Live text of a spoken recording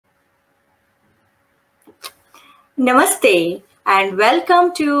Namaste and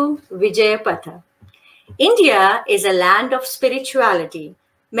welcome to Vijayapatha. India is a land of spirituality.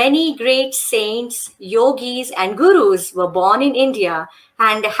 Many great saints, yogis, and gurus were born in India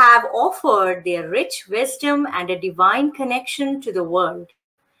and have offered their rich wisdom and a divine connection to the world.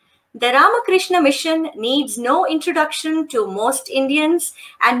 The Ramakrishna mission needs no introduction to most Indians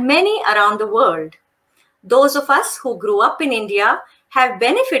and many around the world. Those of us who grew up in India have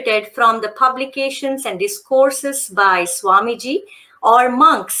benefited from the publications and discourses by Swamiji or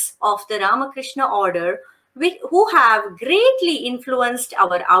monks of the Ramakrishna order who have greatly influenced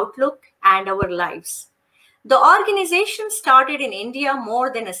our outlook and our lives. The organization started in India more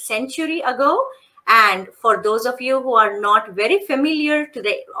than a century ago, and for those of you who are not very familiar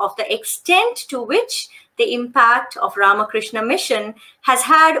of the extent to which the impact of Ramakrishna mission has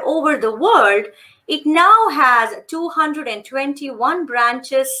had over the world, it now has 221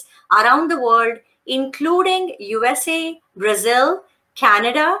 branches around the world, including USA, Brazil,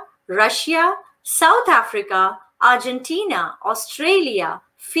 Canada, Russia, South Africa, Argentina, Australia,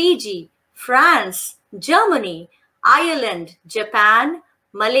 Fiji, France, Germany, Ireland, Japan,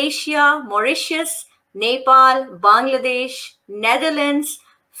 Malaysia, Mauritius, Nepal, Bangladesh, Netherlands,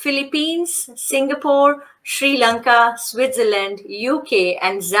 Philippines, Singapore, Sri Lanka, Switzerland, UK,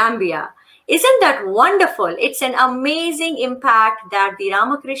 and Zambia. Isn't that wonderful? It's an amazing impact that the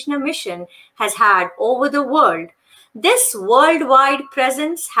Ramakrishna mission has had over the world. This worldwide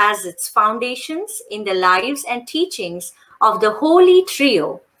presence has its foundations in the lives and teachings of the holy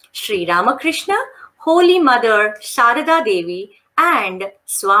trio, Sri Ramakrishna, Holy Mother Sharada Devi, and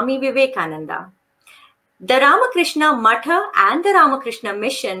Swami Vivekananda. The Ramakrishna Matha and the Ramakrishna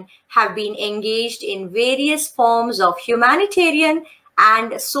Mission have been engaged in various forms of humanitarian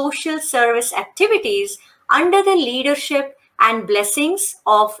and social service activities under the leadership and blessings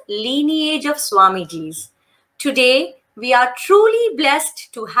of lineage of Swamijis. Today, we are truly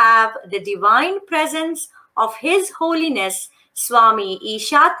blessed to have the divine presence of His Holiness Swami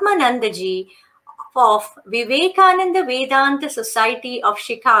Ishatmananda ji of Vivekananda Vedanta Society of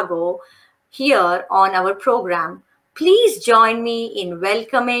Chicago here on our program. Please join me in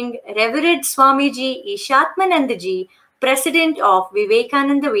welcoming Reverend Swamiji Ishatmananda ji, President of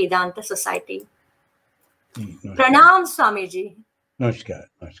Vivekananda Vedanta Society. Pranam Swamiji. Namaskar.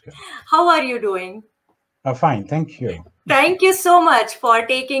 Namaskar. How are you doing? Fine, thank you. Thank you so much for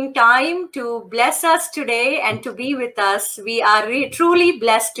taking time to bless us today and to be with us. We are truly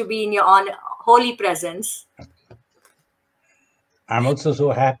blessed to be in your holy presence. I'm also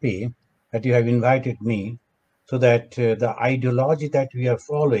so happy that you have invited me so that the ideology that we are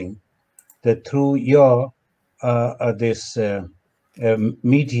following, that through your this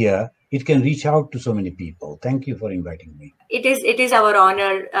media, it can reach out to so many people. Thank you for inviting me. It is our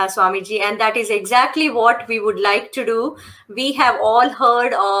honor, Swamiji, and that is exactly what we would like to do. We have all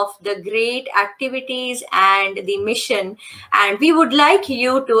heard of the great activities and the mission, and we would like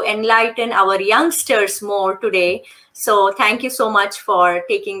you to enlighten our youngsters more today. So thank you so much for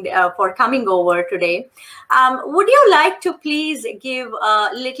coming over today. Would you like to please give a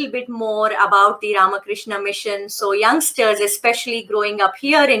little bit more about the Ramakrishna mission, so youngsters, especially growing up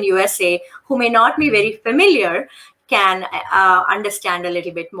here in USA, who may not be very familiar, can understand a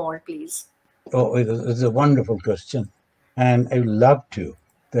little bit more, please? Oh, it's a wonderful question, and I would love to.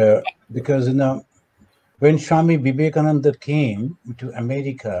 Because when Swami Vivekananda came to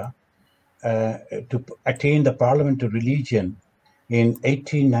America to attain the Parliament of Religion in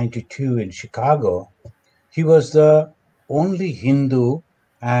 1892 in Chicago, he was the only Hindu,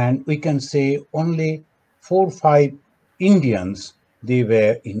 and we can say only 4 or 5 Indians they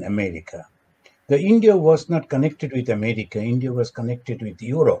were in America. The India was not connected with America. India was connected with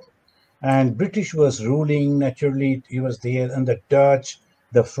Europe, and British was ruling. Naturally, he was there, and the Dutch,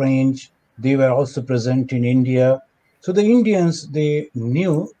 the French, they were also present in India. So the Indians, they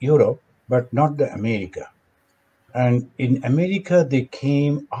knew Europe, but not the America. And in America, they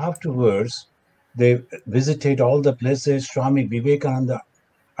came afterwards. They visited all the places. Swami Vivekananda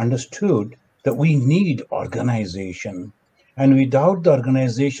understood that we need organization. And without the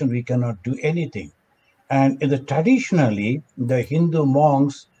organization, we cannot do anything. And traditionally, the Hindu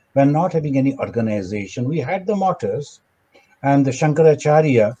monks were not having any organization. We had the martyrs, and the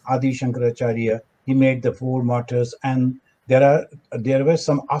Shankaracharya, Adi Shankaracharya, he made the 4 martyrs, and there were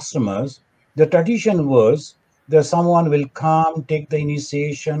some ashramas. The tradition was that someone will come, take the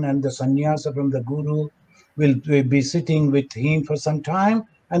initiation, and the sannyasa from the guru will be sitting with him for some time,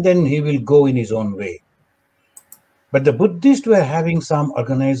 and then he will go in his own way. But the Buddhists were having some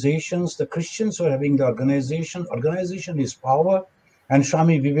organizations, the Christians were having the organization. Organization is power, and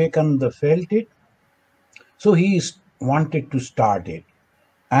Swami Vivekananda felt it. So he wanted to start it.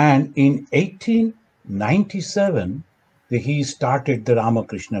 And in 1897, he started the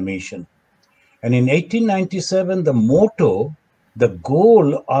Ramakrishna Mission. And in 1897, the motto, the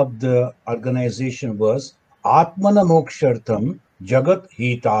goal of the organization was Atmana Mokshartham Jagat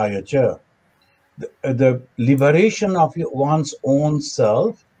Hitaya Cha, the liberation of one's own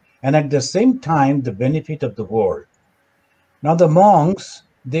self, and at the same time, the benefit of the world. Now, the monks,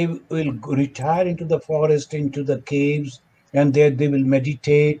 they will retire into the forest, into the caves, and there they will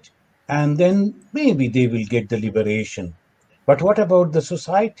meditate, and then maybe they will get the liberation. But what about the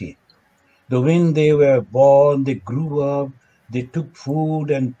society? When they were born, they grew up, they took food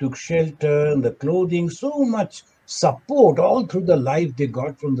and took shelter and the clothing, so much support all through the life they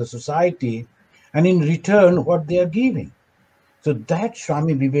got from the society. And in return, what they are giving. So that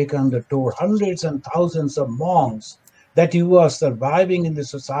Swami Vivekananda told hundreds and thousands of monks that you are surviving in the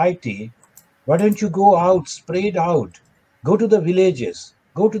society. Why don't you go out, spread out, go to the villages,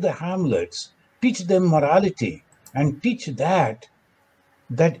 go to the hamlets, teach them morality, and teach that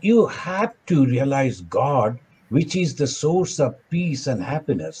you have to realize God, which is the source of peace and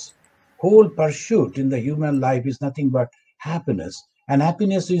happiness. Whole pursuit in the human life is nothing but happiness, and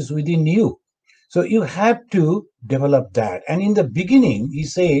happiness is within you. So you have to develop that. And in the beginning, he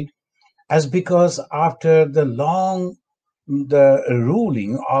said, as because after the long the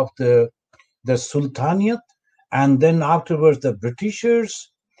ruling of the Sultanate, and then afterwards the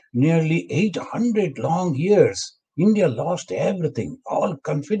Britishers, nearly 800 long years, India lost everything. All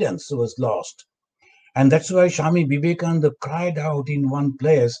confidence was lost. And that's why Swami Vivekananda cried out in one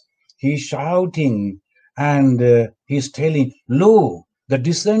place. He's shouting and he's telling, lo, the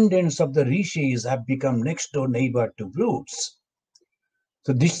descendants of the rishis have become next door neighbor to brutes.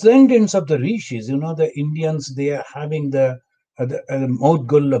 So descendants of the rishis, the Indians, they are having the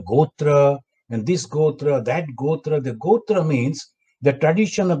Maudgul Gotra, and this Gotra, that Gotra. The Gotra means the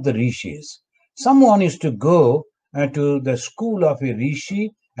tradition of the rishis. Someone is to go to the school of a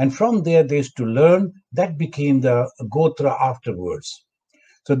rishi, and from there they is to learn. That became the Gotra afterwards.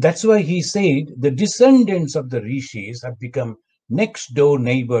 So that's why he said the descendants of the rishis have become next door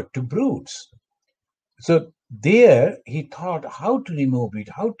neighbor to brutes. So there he thought how to remove it,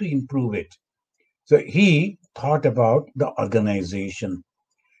 how to improve it. So he thought about the organization.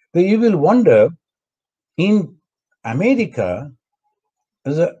 So you will wonder, in America,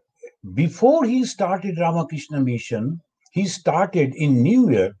 the, before he started Ramakrishna Mission, he started in New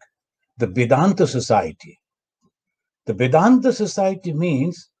York the Vedanta Society. The Vedanta Society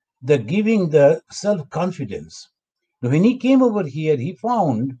means the giving the self-confidence. When he came over here, he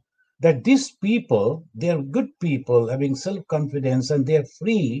found that these people, they are good people having self-confidence and they are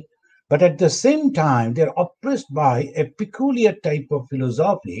free, but at the same time, they are oppressed by a peculiar type of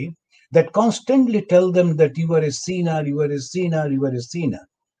philosophy that constantly tell them that you are a sinner, you are a sinner, you are a sinner.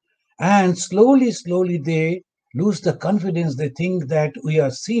 And slowly, slowly, they lose the confidence. They think that we are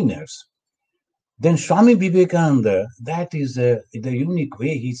sinners. Then Swami Vivekananda, that is the unique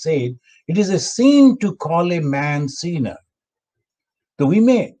way he said, it is a sin to call a man sinner. So we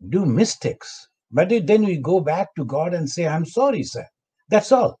may do mistakes, but then we go back to God and say, I'm sorry, sir.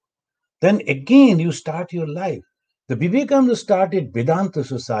 That's all. Then again, you start your life. The Vivekananda started Vedanta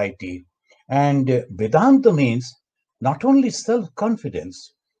Society, and Vedanta means not only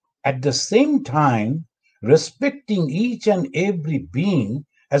self-confidence, at the same time, respecting each and every being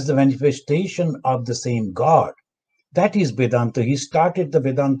as the manifestation of the same God. That is Vedanta. He started the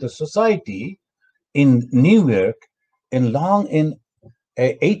Vedanta Society in New York in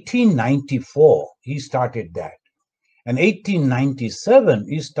 1894. He started that. And 1897,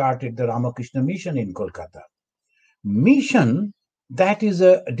 he started the Ramakrishna Mission in Kolkata. Mission, that is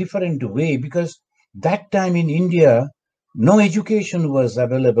a different way because that time in India, no education was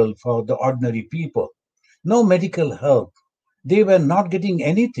available for the ordinary people, no medical help. They were not getting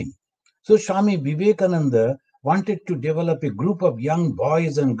anything. So Swami Vivekananda wanted to develop a group of young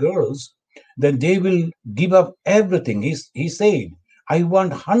boys and girls, then they will give up everything. He said, I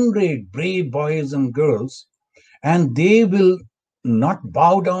want 100 brave boys and girls, and they will not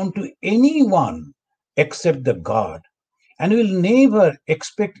bow down to anyone except the God, and will never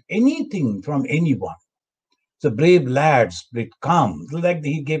expect anything from anyone. So brave lads will come, like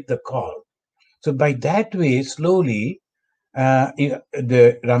he gave the call. So by that way, slowly,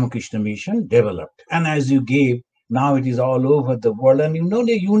 the Ramakrishna Mission developed. And as you gave, now it is all over the world. And you know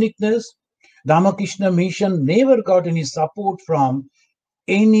the uniqueness? Ramakrishna Mission never got any support from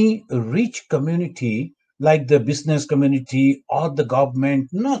any rich community like the business community or the government,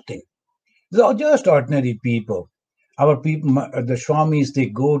 nothing. They are just ordinary people. Our people, the Swamis, they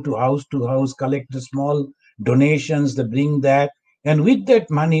go to house, collect the small donations, they bring that, and with that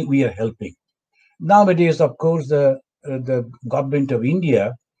money we are helping. Nowadays, of course, the government of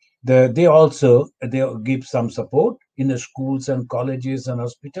India, they give some support in the schools and colleges and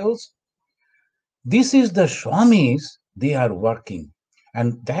hospitals. This is the Swamis, they are working.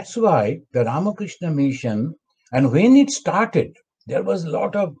 And that's why the Ramakrishna mission, and when it started, there was a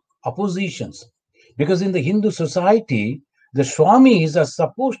lot of oppositions. Because in the Hindu society, the Swamis are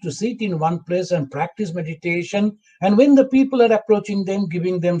supposed to sit in one place and practice meditation. And when the people are approaching them,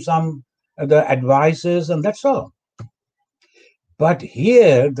 giving them some the advices, and that's all. But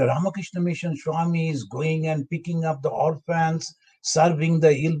here, the Ramakrishna Mission Swami is going and picking up the orphans, serving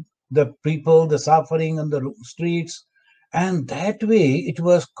the people, the suffering on the streets. And that way, it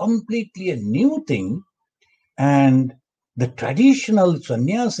was completely a new thing. And the traditional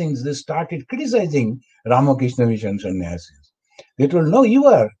sannyasis, they started criticizing Ramakrishna Mission sannyasis. They told, no, you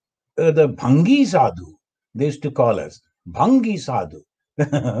are the Bhangi Sadhu. They used to call us Bhangi Sadhu.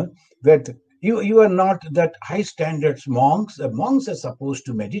 That you are not that high standards monks. Monks are supposed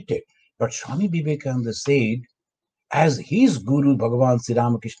to meditate. But Swami Vivekananda said, as his guru Bhagavan Sri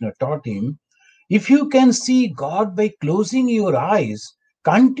Ramakrishna taught him, if you can see God by closing your eyes,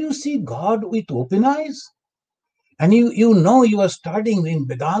 can't you see God with open eyes? And you are studying in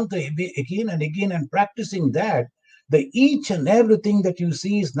Vedanta again and again and practicing that, the each and everything that you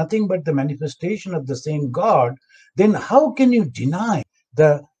see is nothing but the manifestation of the same God, then how can you deny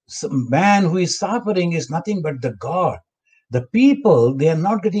the man who is suffering is nothing but the God? The people, they are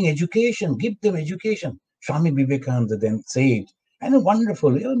not getting education. Give them education. Swami Vivekananda then said, and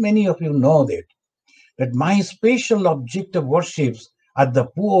wonderful, many of you know that my special object of worships are the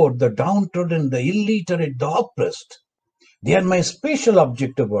poor, the downtrodden, the illiterate, the oppressed. They are my special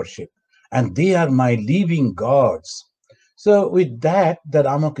object of worship, and they are my living gods. So with that, the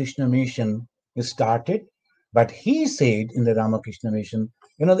Ramakrishna Mission started. But he said in the Ramakrishna Mission,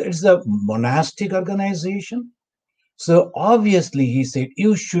 it's a monastic organization. So obviously he said,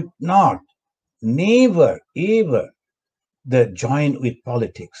 you should not, never, ever join with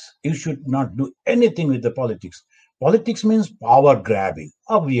politics. You should not do anything with the politics. Politics means power grabbing,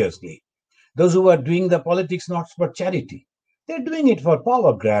 obviously. Those who are doing the politics not for charity, they're doing it for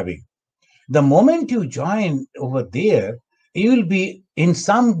power grabbing. The moment you join over there, you will be in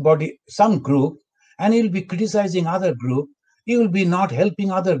some group, and you'll be criticizing other group. You will be not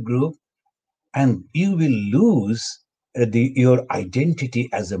helping other group, and you will lose your identity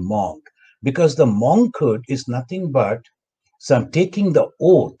as a monk, because the monkhood is nothing but some taking the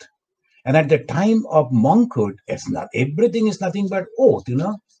oath. And at the time of monkhood, everything is nothing but oath.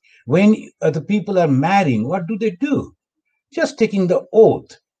 When the people are marrying, what do? Just taking the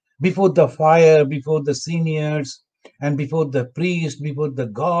oath before the fire, before the seniors, and before the priest, before the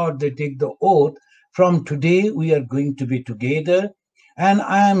God. They take the oath. From today, we are going to be together, and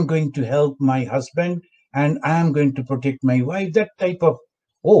I am going to help my husband, and I am going to protect my wife. That type of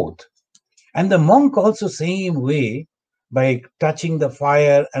oath. And the monk also same way, by touching the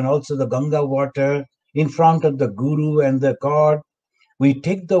fire and also the Ganga water in front of the guru and the God, we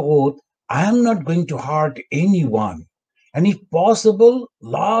take the oath, I am not going to hurt anyone. And if possible,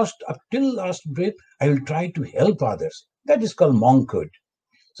 till last breath, I will try to help others. That is called monkhood.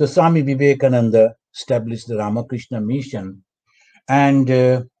 So Swami Vivekananda established the Ramakrishna Mission,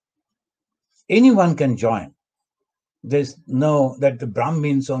 and anyone can join. There's no that the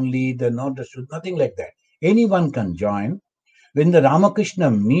Brahmins only, nothing like that. Anyone can join. When the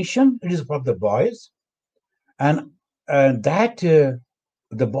Ramakrishna Mission, it is for the boys, and the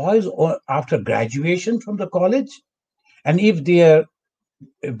boys after graduation from the college, and if they're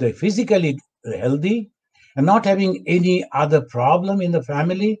physically healthy and not having any other problem in the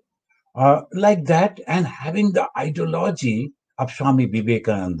family, like that, and having the ideology of Swami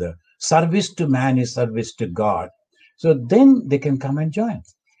Vivekananda, service to man is service to God. So then they can come and join.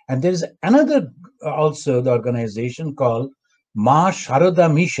 And there is another also the organization called Ma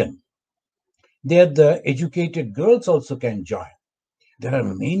Sharada Mission. There the educated girls also can join. There are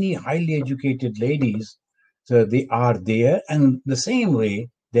many highly educated ladies, so they are there, and the same way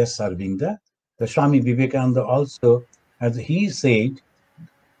they're serving the Swami Vivekananda also, as he said,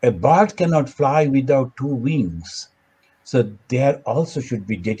 a bird cannot fly without two wings. So there also should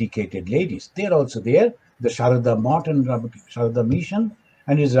be dedicated ladies. They're also there, the Sharada Math and Sharada Mission,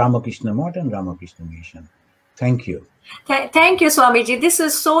 and his Ramakrishna Math and Ramakrishna Mission. Thank you. Thank you, Swamiji. This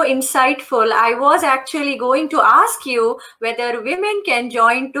is so insightful. I was actually going to ask you whether women can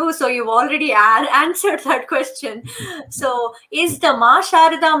join too. So you've already answered that question. So is the Ma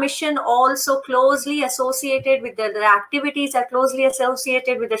Sharda mission also closely associated with the activities are closely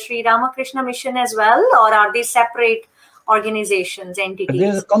associated with the Sri Ramakrishna mission as well, or are they separate organizations, There's a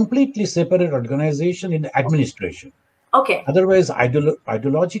entities? completely separate organization in administration. Okay, Otherwise,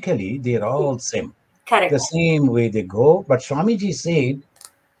 ideologically, they're all same. The correct. same way they go. But Swamiji said,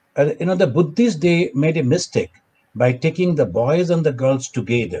 the Buddhists, they made a mistake by taking the boys and the girls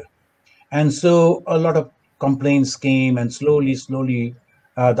together. And so a lot of complaints came, and slowly,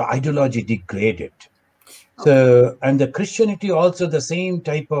 the ideology degraded. Okay, So, and the Christianity also, the same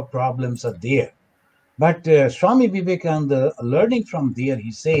type of problems are there. But Swami Vivekananda, learning from there,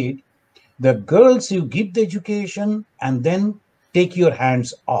 he said, the girls, you give the education and then take your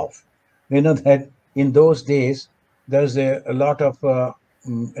hands off. You know that in those days, there's a lot of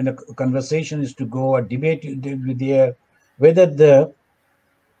conversation is to go a debate there whether the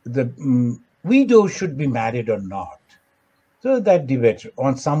widow should be married or not. So that debate,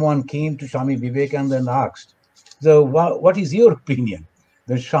 on someone came to Swami Vivekananda and asked, so what is your opinion?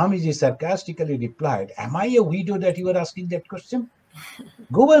 Then Swamiji sarcastically replied, am I a widow that you are asking that question?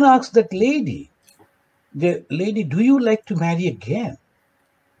 Go and ask that lady. The lady, do you like to marry again?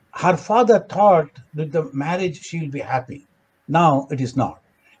 Her father thought that the marriage she'll be happy. Now it is not.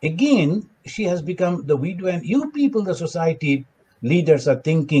 Again, she has become the widow, and you people, the society leaders, are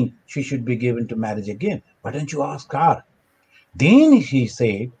thinking she should be given to marriage again. Why don't you ask her? Then he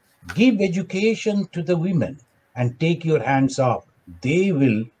said, give education to the women and take your hands off. They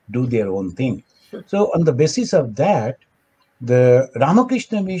will do their own thing. So, on the basis of that, the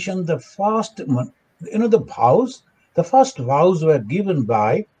Ramakrishna mission, the first vows were given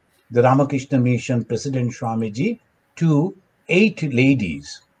by the Ramakrishna mission President Swamiji to 8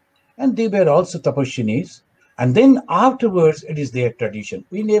 ladies, and they were also tapaswinis. And then afterwards, it is their tradition.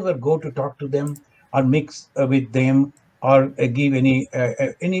 We never go to talk to them or mix with them or give any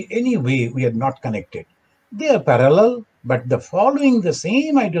way. We are not connected. They are parallel, but the following the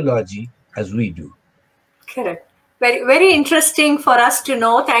same ideology as we do. correct. Very, very interesting for us to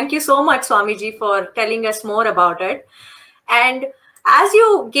know. Thank you so much, Swamiji, for telling us more about it. And as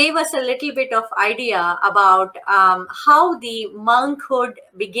you gave us a little bit of idea about how the monkhood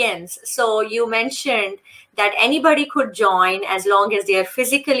begins, so you mentioned that anybody could join as long as they are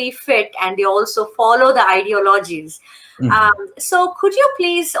physically fit and they also follow the ideologies. Mhm. So could you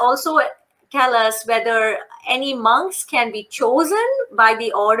please also tell us whether any monks can be chosen by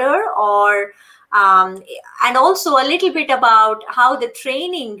the order, or and also a little bit about how the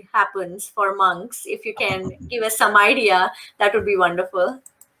training happens for monks? If you can give us some idea, that would be wonderful.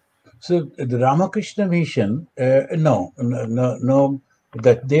 So the Ramakrishna mission, no,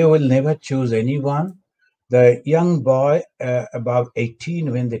 that they will never choose anyone. The young boy above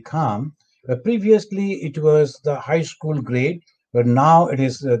 18, when they come, previously it was the high school grade, but now it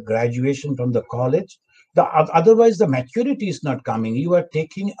is graduation from the college. Otherwise, the maturity is not coming. You are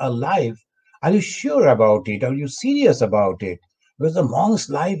taking a life. Are you sure about it? Are you serious about it? Because the monk's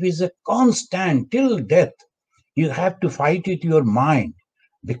life is a constant till death. You have to fight it your mind,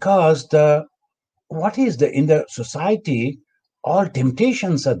 because the what is the in the society, all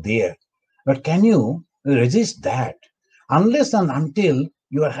temptations are there, but can you resist that? Unless and until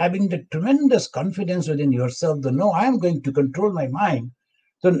you are having the tremendous confidence within yourself that no, I am going to control my mind,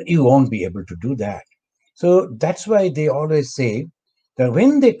 then you won't be able to do that. So that's why they always say that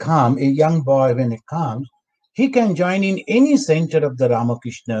when they come, a young boy, when it comes, he can join in any center of the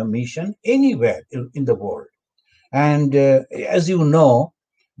Ramakrishna mission anywhere in the world. And as you know,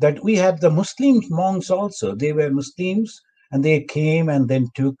 that we have the Muslim monks also. They were Muslims and they came and then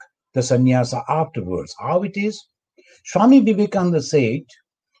took the sannyasa afterwards. How it is? Swami Vivekananda said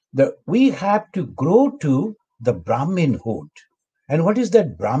that we have to grow to the Brahminhood. And what is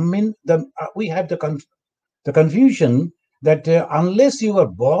that Brahmin? We have the confusion that unless you are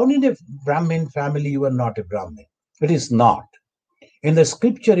born in a Brahmin family, you are not a Brahmin. It is not. In the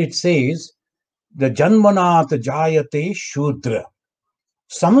scripture, it says, the Janmanat Jayate Shudra,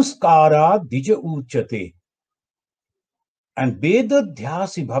 Samskara Dija Uchate, and Veda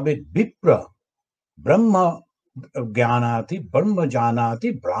Dhyasi Bhavet Vipra, Brahma Jnanati, Brahma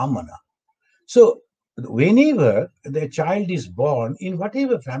Janati, Brahmana. So, whenever the child is born, in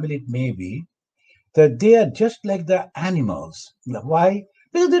whatever family it may be, that they are just like the animals. Why?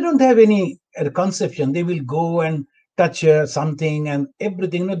 Because they don't have any conception. They will go and touch something and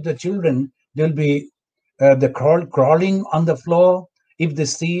everything. Not the children, they'll be crawling on the floor. If they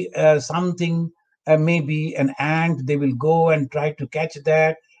see something, maybe an ant, they will go and try to catch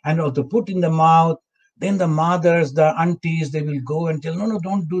that and also put in the mouth. Then the mothers, the aunties, they will go and tell, no, no,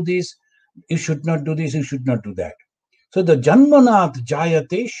 don't do this. You should not do this. You should not do that. So the Janmanath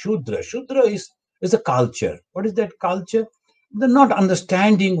Jayate Shudra. Shudra is a culture. What is that culture? The not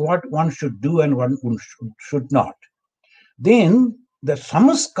understanding what one should do and one should not. Then the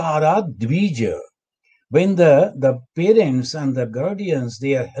Samaskara Dvija. When the parents and the guardians,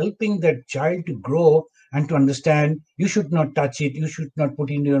 they are helping that child to grow and to understand, you should not touch it, you should not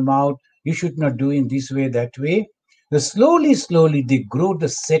put in your mouth, you should not do in this way, that way. The slowly they grow the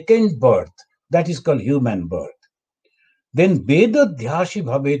second birth, that is called human birth. Then Veda Dhyashi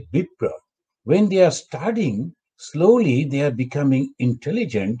Bhavet Vipra. When they are studying, slowly they are becoming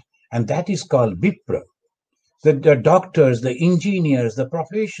intelligent, and that is called Vipra. The doctors, the engineers, the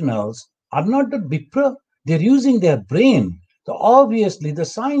professionals are not the Vipra. They're using their brain. So obviously the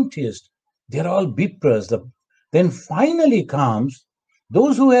scientists, they're all Vipras. Then finally comes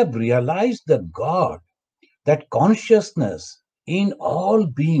those who have realized the God, that consciousness in all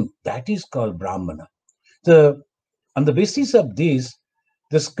being, that is called Brahmana. On the basis of this,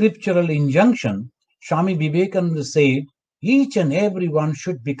 the scriptural injunction, Swami Vivekananda said, each and every one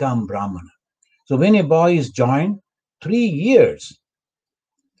should become Brahmana. So when a boy is joined, 3 years,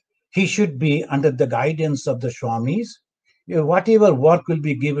 he should be under the guidance of the Swamis. Whatever work will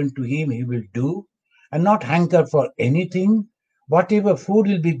be given to him, he will do, and not hanker for anything. Whatever food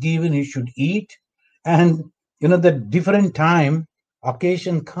will be given, he should eat. And the different time,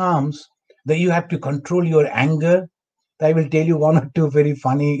 occasion comes that you have to control your anger. I will tell you one or two very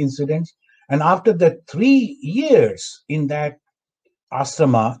funny incidents. And after the 3 years in that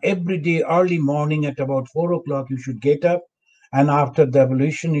asrama, every day early morning at about 4 o'clock you should get up, and after the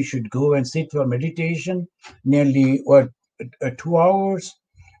ablution you should go and sit for meditation nearly 2 hours,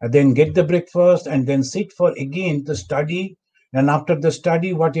 and then get the breakfast and then sit for again the study. And after the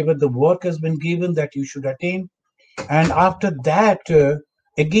study, whatever the work has been given, that you should attain. And after that,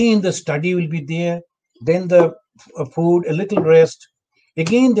 again the study will be there, then the food, a little rest,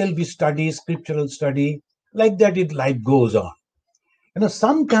 again there'll be study, scriptural study. Like that life goes on.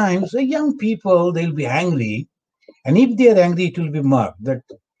 Sometimes young people, they'll be angry, and if they are angry, it will be marked that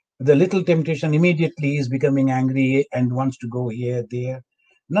the little temptation immediately is becoming angry and wants to go here, there.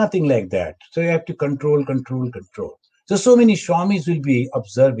 Nothing like that. So you have to control. So many Swamis will be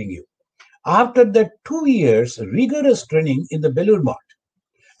observing you. After that 2 years rigorous training in the Belur Math,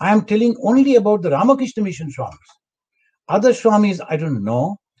 I am telling only about the Ramakrishna Mission Swamis. Other Swamis, I don't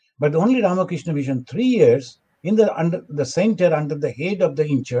know, but only Ramakrishna Mission, 3 years under the center, under the head of the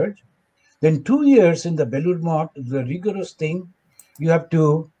in charge. Then 2 years in the Belur Math, the rigorous thing. You have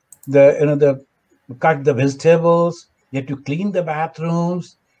to cut the vegetables, you have to clean the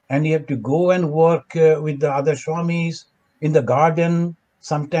bathrooms, and you have to go and work with the other Swamis in the garden,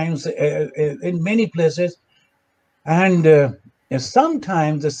 sometimes in many places. And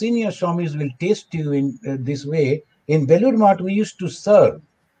sometimes the senior Swamis will test you in this way. In Belur Math, we used to serve.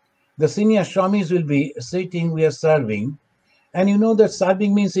 The senior Swamis will be sitting, we are serving. And you know that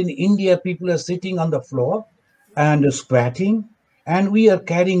serving means in India, people are sitting on the floor and squatting. And we are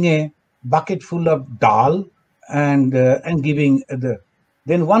carrying a bucket full of dal and giving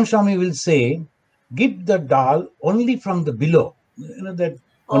Then one Swami will say, give the dal only from the below.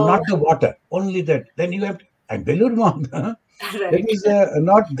 Not the water, only that. Then you have to, and Belur Math, that is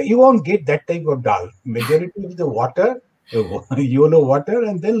not, you won't get that type of dal. Majority of the water, yellow water,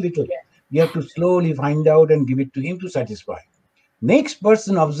 and then little. Yeah. You have to slowly find out and give it to him to satisfy. Next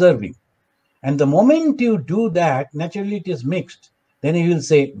person observing. And the moment you do that, naturally it is mixed. Then he will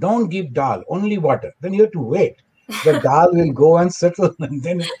say, don't give dal, only water. Then you have to wait. The dal will go and settle. And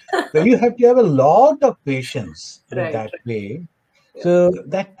then you have to have a lot of patience in that way. Yeah. So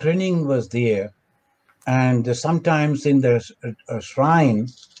that training was there. And sometimes in the shrine,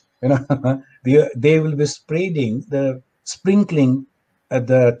 they will be sprinkling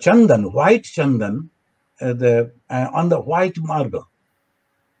the chandan, white chandan, on the white marble.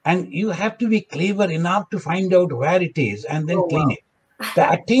 And you have to be clever enough to find out where it is and then clean it.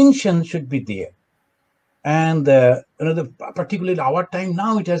 The attention should be there. And particularly our time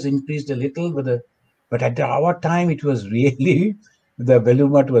now, it has increased a little, but at our time it was really, the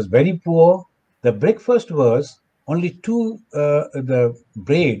Belur Math was very poor. The breakfast was only the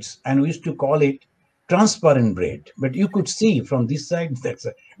breads, and we used to call it transparent bread. But you could see from this side, that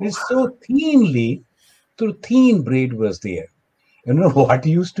side. It's so thin bread was there. You know what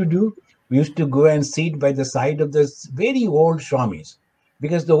we used to do? We used to go and sit by the side of the very old Swamis,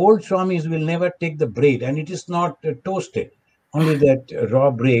 because the old Swamis will never take the bread, and it is not toasted, only that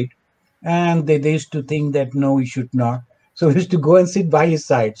raw bread. And they used to think that no, we should not. So we used to go and sit by his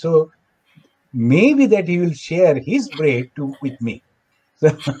side. So maybe that he will share his bread to with me. So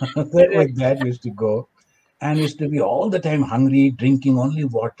with Correct. that we used to go, and used to be all the time hungry, drinking only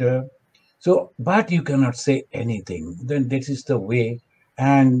water. So, but you cannot say anything. Then this is the way.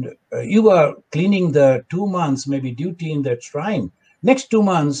 And you are cleaning the 2 months, maybe duty in that shrine. Next 2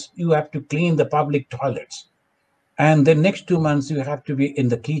 months, you have to clean the public toilets. And then next 2 months, you have to be in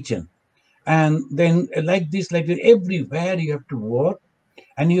the kitchen. And then like this, everywhere you have to work,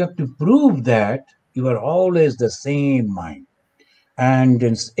 and you have to prove that you are always the same mind. And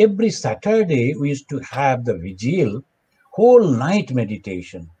every Saturday, we used to have the vigil, whole night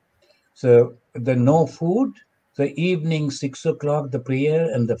meditation. So the no food, the evening 6 o'clock, the prayer,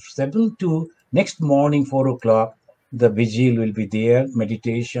 and the 7 to next morning 4 o'clock, the vigil will be there,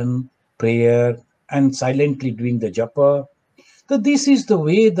 meditation, prayer, and silently doing the japa. So this is the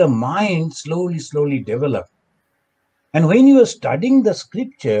way the mind slowly develop. And when you are studying the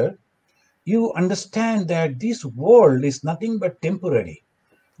scripture, you understand that this world is nothing but temporary.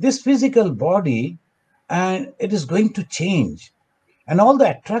 This physical body, and it is going to change. And all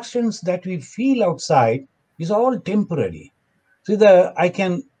the attractions that we feel outside is all temporary. See,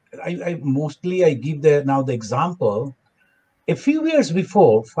 I mostly I give the example. A few years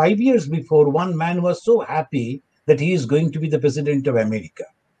before, 5 years before, one man was so happy that he is going to be the president of America.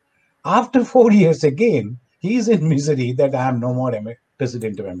 After 4 years again, he is in misery that I am no more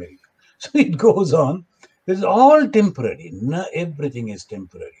president of America. So it goes on. It's all temporary. No, everything is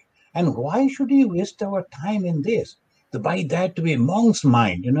temporary. And why should we waste our time in this? By that to be a monk's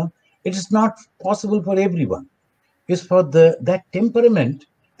mind, it is not possible for everyone. It's for that temperament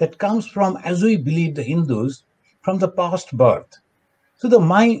that comes from, as we believe the Hindus, from the past birth. So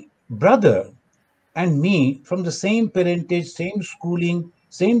my brother and me from the same parentage, same schooling,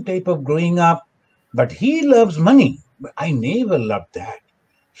 same type of growing up. But he loves money. But I never loved that.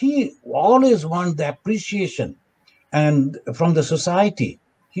 He always wants the appreciation and from the society.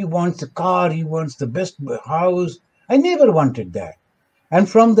 He wants a car, he wants the best house. I never wanted that. And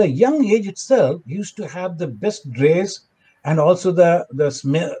from the young age itself, he used to have the best dress and also the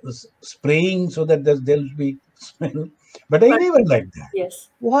smell spraying so that there'll be smell. But I But never liked that. yes,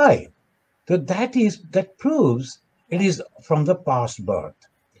 Why? So that proves it is from the past birth.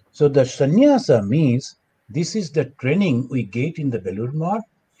 So the sannyasa means this is the training we get in the Belur Math,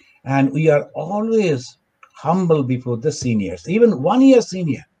 and we are always humble before the seniors. Even 1 year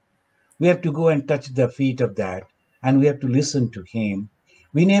senior, we have to go and touch the feet of that, and we have to listen to him.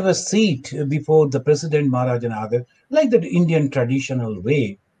 We never sit before the President Maharaja and other, like the Indian traditional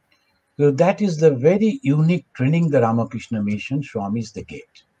way. So that is the very unique training the Ramakrishna Mission Swami is the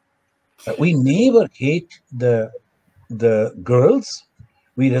gate. We never hate the girls.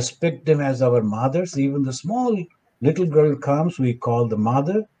 We respect them as our mothers. Even the small little girl comes, we call the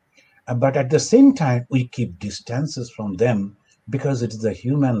mother. But at the same time, we keep distances from them because it is a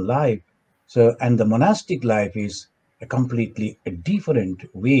human life. So, and the monastic life is a completely a different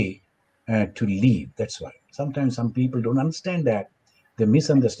way to live. That's why sometimes some people don't understand that. They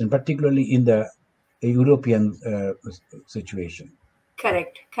misunderstand, particularly in the European situation.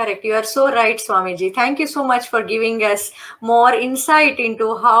 correct, correct. You are so right, Swamiji. Thank you so much for giving us more insight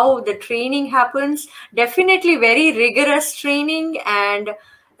into how the training happens. Definitely very rigorous training, and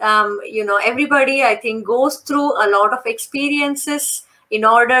everybody, I think, goes through a lot of experiences in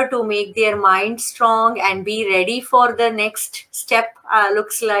order to make their mind strong and be ready for the next step.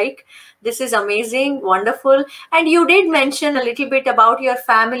 Looks like this is amazing, wonderful. And you did mention a little bit about your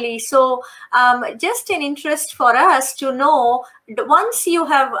family. So, just an interest for us to know, once you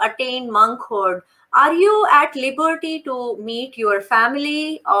have attained monkhood, are you at liberty to meet your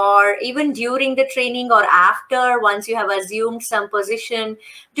family, or even during the training or after, once you have assumed some position,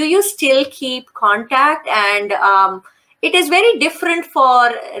 do you still keep contact? And it is very different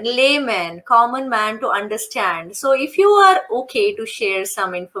for layman, common man to understand. So if you are okay to share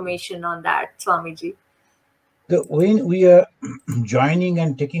some information on that, Swamiji. When we are joining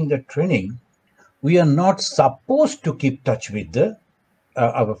and taking the training, we are not supposed to keep touch with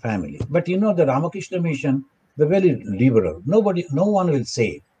our family. But the Ramakrishna Mission, they're very liberal. No one will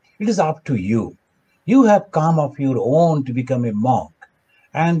say it is up to you. You have come of your own to become a monk,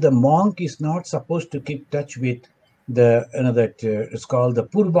 and the monk is not supposed to keep touch with that it's called the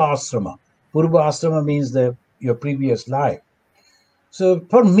Purva Asrama. Purva Asrama means your previous life. So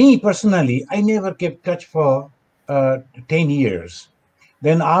for me personally, I never kept touch for 10 years.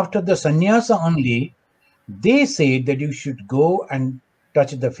 Then after the sannyasa only, they said that you should go and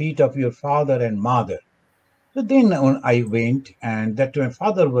touch the feet of your father and mother. So then I went, and that my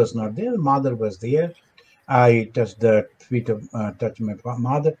father was not there, mother was there. I touched the feet of, touched my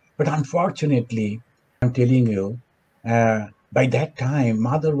mother, but unfortunately, I'm telling you, by that time,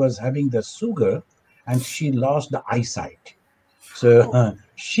 mother was having the sugar, and she lost the eyesight. So Oh,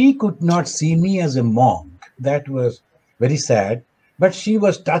 she could not see me as a monk. That was very sad. But she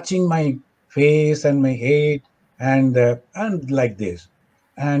was touching my face and my head and like this.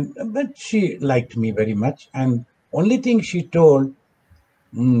 And but she liked me very much. And only thing she told,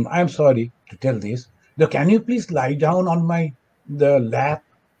 I'm sorry to tell this. Though, can you please lie down on my the lap?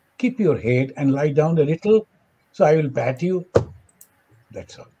 Keep your head and lie down a little, so I will pat you.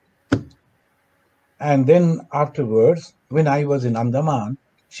 That's all. And then afterwards, when I was in Andaman,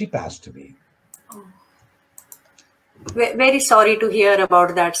 she passed away. very sorry to hear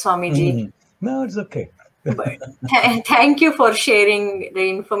about that, Swamiji. Mhm. No, it's okay. But thank you for sharing the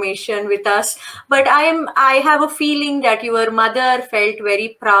information with us. But I have a feeling that your mother felt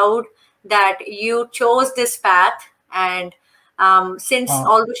very proud that you chose this path, and since Uh,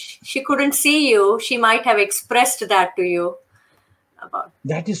 although she couldn't see you, she might have expressed that to you about.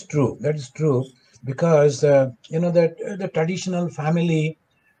 that is true. That is true because you know that the traditional family,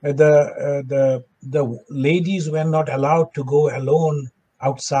 the ladies were not allowed to go alone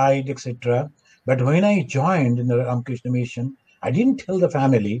outside, etc. But when I joined in the Ramakrishna mission, I didn't tell the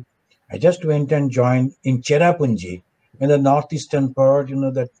family. I just went and joined in Cherrapunji, in the northeastern part. You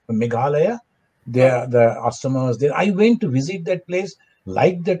know that Meghalaya, Right. there the ashrama was there. I went to visit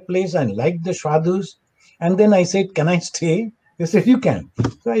liked that place, and liked the sadhus. And then I said, "Can I stay?" They said, "You can."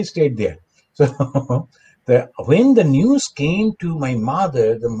 So I stayed there. So when the news came to my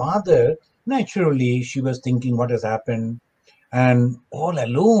mother, the mother, naturally, she was thinking what has happened. And all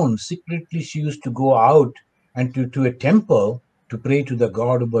alone, secretly, she used to go out and to a temple to pray to the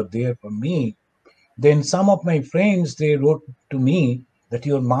God over there for me. Then some of my friends, they wrote to me that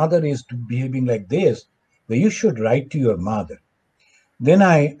your mother is behaving like this, that you should write to your mother. Then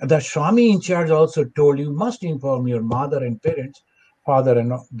the Swami in charge also told you must inform your mother and parents, father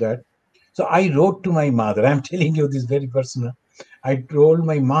and all that. So I wrote to my mother. I'm telling you this very personal. I told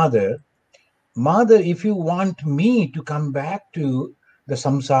my mother, Mother, if you want me to come back to the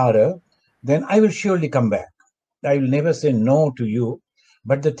samsara, then I will surely come back. I will never say no to you.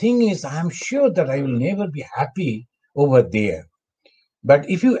 But the thing is, I am sure that I will never be happy over there. But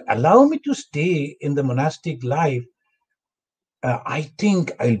if you allow me to stay in the monastic life, I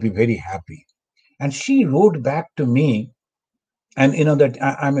think I'll be very happy. And she wrote back to me, and you know that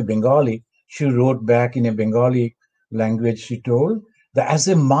I'm a Bengali. She wrote back in a Bengali language. She told that as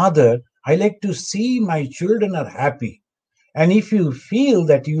a mother, I like to see my children are happy. And if you feel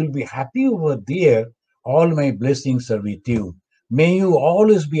that you will be happy over there, all my blessings are with you. May you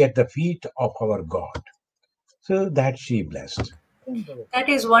always be at the feet of our God. So that she blessed. That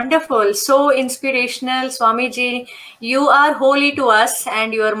is wonderful. So inspirational, Swamiji. You are holy to us,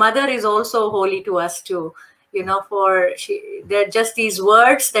 and your mother is also holy to us too. You know, for they're just these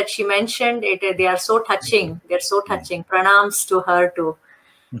words that she mentioned. They are so touching. They're so touching. Pranams to her too.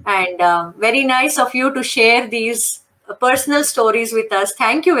 And very nice of you to share these personal stories with us.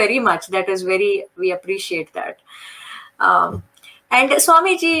 Thank you very much. That is very. We appreciate that. Um, and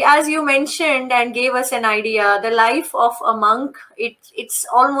Swamiji, as you mentioned and gave us an idea, the life of a monk, it's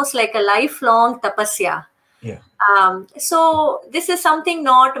almost like a lifelong tapasya. Yeah. So this is something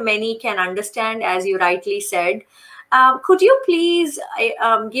not many can understand, as you rightly said. Could you please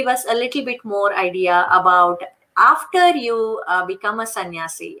give us a little bit more idea about after you become a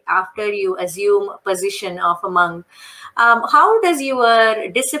sannyasi, after you assume position of a monk, how does your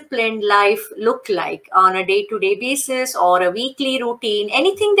disciplined life look like on a day-to-day basis or a weekly routine?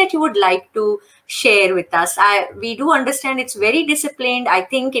 Anything that you would like to share with us? We do understand it's very disciplined. I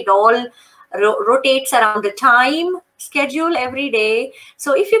think it all rotates around the time schedule every day.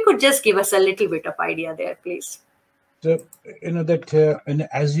 So if you could just give us a little bit of idea there, please. So, you know, that and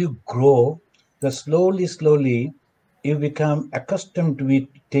as you grow, the slowly, you become accustomed to it,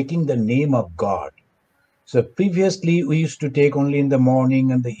 taking the name of God. So previously, we used to take only in the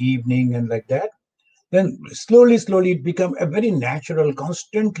morning and the evening and like that. Then slowly, it become a very natural,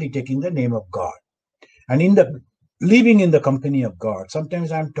 constantly taking the name of God. And in the living in the company of God.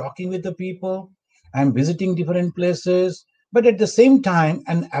 Sometimes I'm talking with the people, I'm visiting different places, but at the same time,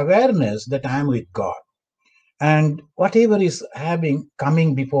 an awareness that I'm with God. And whatever is having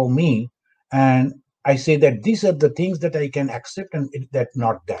coming before me, and I say that these are the things that I can accept and that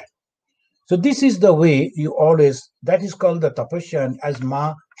not that. So this is the way you always, that is called the tapasya. And as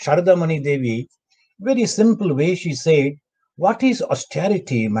Ma Sharadamani Devi, very simple way she said, what is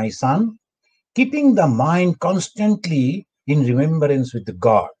austerity, my son? keeping the mind constantly in remembrance with the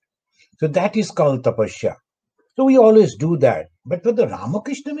God. So that is called tapasya. So we always do that. But for the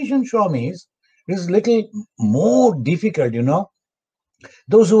Ramakrishna Mission Swamis, it's little more difficult,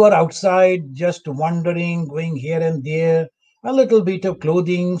 Those who are outside just wandering, going here and there, a little bit of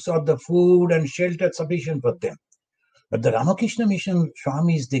clothing or the food and shelter sufficient for them. But the Ramakrishna Mission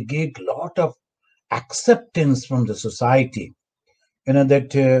Swamis, they get lot of acceptance from the society.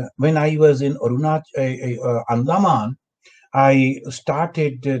 That when I was in Andaman, I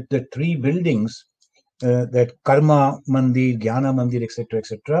started the three buildings, that Karma Mandir, Jnana Mandir, etc.,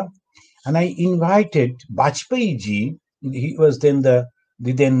 etc. And I invited Bajpayee ji. He was then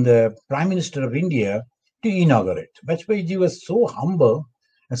the Prime Minister of India, to inaugurate. Bajpayee ji was so humble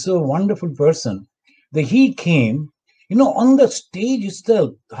and so wonderful person that he came. On the stage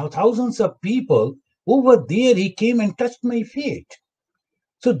itself, thousands of people over there. He came and touched my feet.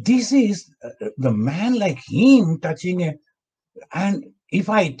 So this is the man like him touching a, and if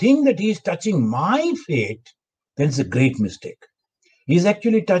I think that he is touching my feet, then it's a great mistake. He's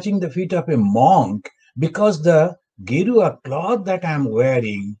actually touching the feet of a monk because the gerua cloth that I'm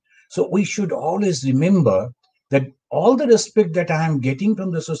wearing. So we should always remember that all the respect that I am getting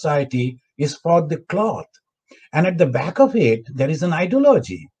from the society is for the cloth. And at the back of it, there is an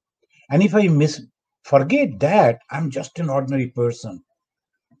ideology. And if I forget that, I'm just an ordinary person.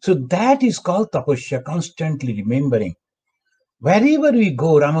 So that is called tapasya, constantly remembering. Wherever we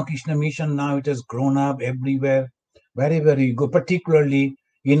go, Ramakrishna Mission now it has grown up everywhere. Wherever we go, particularly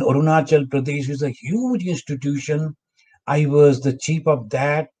in Arunachal Pradesh, is a huge institution. I was the chief of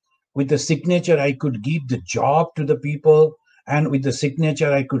that. With the signature, I could give the job to the people, and with the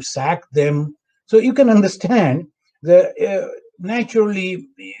signature, I could sack them. So you can understand the naturally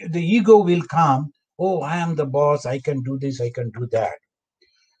the ego will come. Oh, I am the boss. I can do this. I can do that.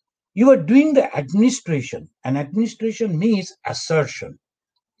 You are doing the administration, and administration means assertion.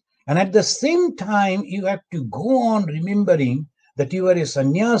 And at the same time, you have to go on remembering that you are a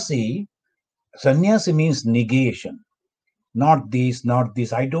sannyasi. Sannyasi means negation. Not this, not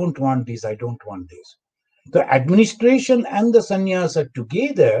this. I don't want this. I don't want this. The administration and the sannyasa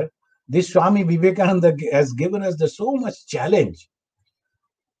together, this Swami Vivekananda has given us so much challenge.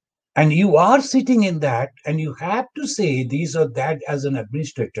 And you are sitting in that, and you have to say this or that as an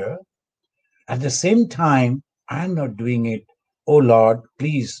administrator. At the same time, I am not doing it. Oh Lord,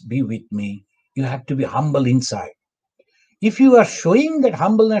 please be with me. You have to be humble inside. If you are showing that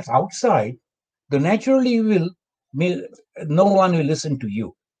humbleness outside, then naturally no one will listen to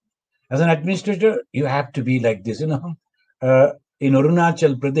you. As an administrator, you have to be like this. In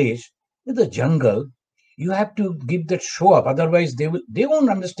Arunachal Pradesh, in the jungle, you have to give that show up. Otherwise, they won't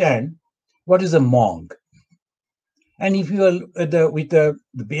understand what is a monk. And if you are with the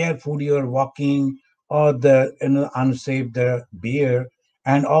barefoot, you are walking, or the unsafe the bear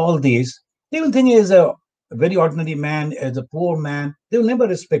and all this, they will think he is a very ordinary man, as a poor man. They will never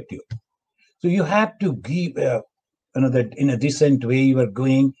respect you. So you have to give that in a decent way. You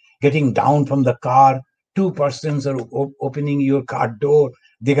are getting down from the car. Two persons are opening your car door.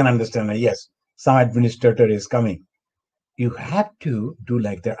 They can understand. Yes, some administrator is coming. You have to do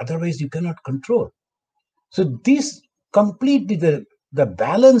like that. Otherwise, you cannot control. So this completely the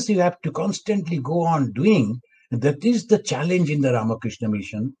balance you have to constantly go on doing. That is the challenge in the Ramakrishna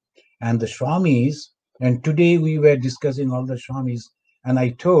Mission and the Swamis. And today we were discussing all the Swamis, and I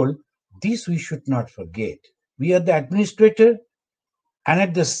told this we should not forget. We are the administrator, and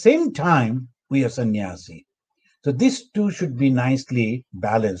at the same time we are sannyasi. So these two should be nicely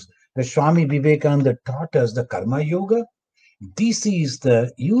balanced. The Swami Vivekananda taught us the karma yoga. This is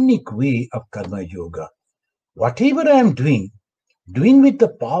the unique way of karma yoga. Whatever I am doing with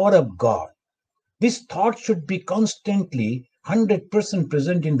the power of God, this thought should be constantly 100%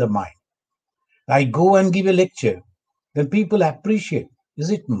 present in the mind. I go and give a lecture, then people appreciate. Is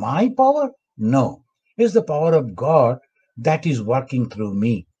it my power? No. It's the power of God that is working through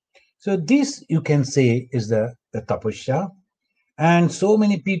me. So this, you can say, is the tapasya. And so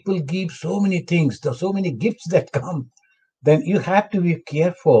many people give so many things, so many gifts that come. Then you have to be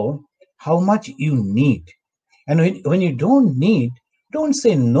careful how much you need. And when you don't need, don't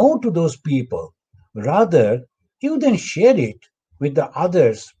say no to those people. Rather, you then share it with the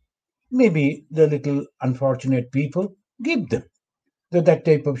others. Maybe the little unfortunate people, give them that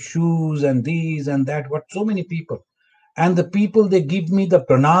type of shoes and these and that. What so many people. And the people, they give me the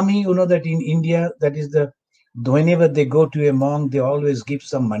pranami, that in India, that is whenever they go to a monk, they always give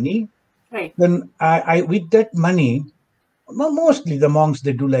some money. Right. Then I with that money, mostly the monks,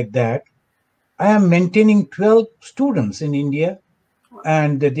 they do like that. I am maintaining 12 students in India.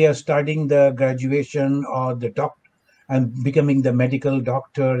 and they are studying the graduation or the and becoming the medical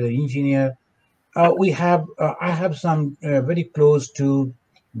doctor, the engineer. I have some very close to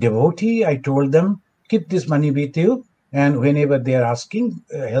devotee. I told them, keep this money with you, and whenever they are asking,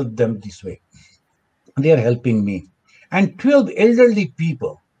 help them this way. They are helping me. And 12 elderly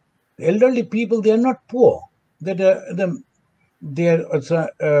people. The elderly people, they are not poor. They are also,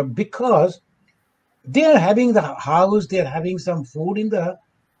 because they are having the house, they are having some food in the,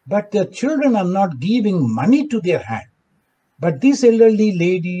 but their children are not giving money to their hand. But these elderly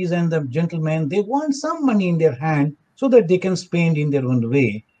ladies and the gentlemen, they want some money in their hand so that they can spend in their own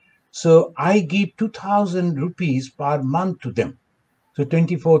way. So I give 2,000 rupees per month to them. So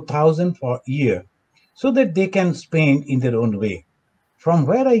 24,000 for a year, so that they can spend in their own way. From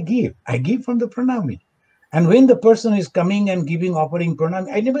where I give? I give from the pranami. And when the person is coming and giving, offering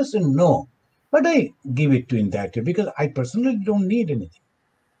pranami, I never say no, but I give it to in that way because I personally don't need anything.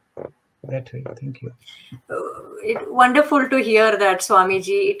 That way, thank you. Wonderful to hear that,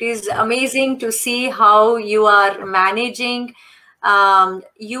 Swamiji. It is amazing to see how you are managing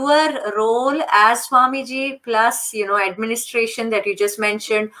your role as Swamiji, plus administration that you just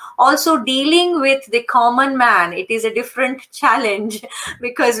mentioned. Also dealing with the common man. It is a different challenge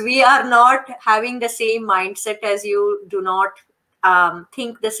because we are not having the same mindset as you. Do not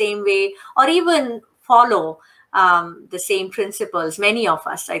think the same way or even follow the same principles, many of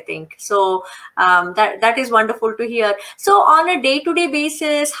us, I think. So that is wonderful to hear. So on a day-to-day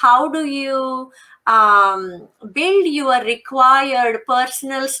basis, how do you build your required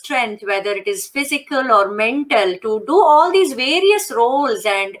personal strength, whether it is physical or mental, to do all these various roles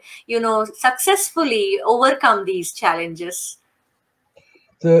and successfully overcome these challenges?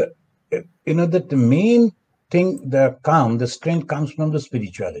 The that the main thing, the strength comes from the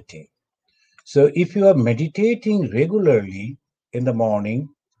spirituality. So if you are meditating regularly in the morning,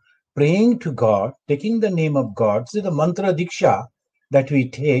 praying to God, taking the name of God, see the mantra diksha that we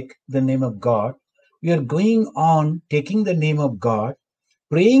take, the name of God, we are going on taking the name of God,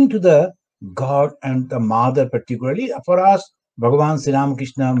 praying to the God and the Mother, particularly for us, Bhagavan Sri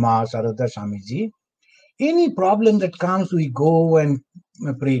Ramakrishna, Ma Sarada Swamiji. Any problem that comes, we go and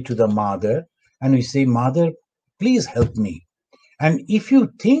pray to the Mother and we say, Mother, please help me. And if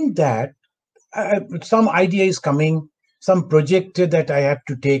you think that some idea is coming, some project that I have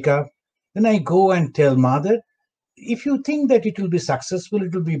to take up, then I go and tell Mother, if you think that it will be successful,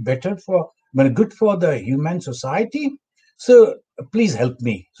 it will be better for, good for the human society, so please help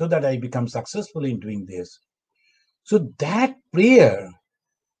me so that I become successful in doing this. So that prayer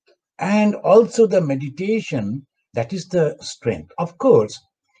and also the meditation, that is the strength. Of course,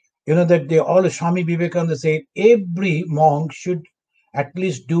 that they all, Swami Vivekananda said, every monk should at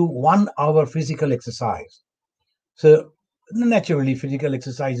least do 1 hour physical exercise. So naturally, physical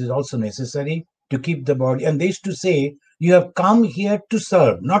exercise is also necessary to keep the body. And they used to say, you have come here to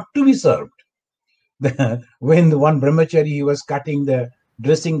serve, not to be served. When the one brahmachari, he was dressing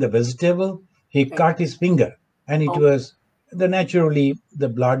the vegetable, he Right. cut his finger, and it Oh. was naturally the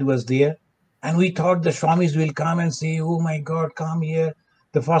blood was there. And we thought the Swamis will come and say, oh my God, come here,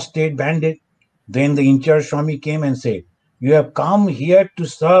 the first aid bandit. Then the in charge Swami came and said, you have come here to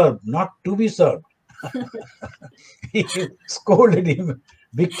serve, not to be served. He scolded him,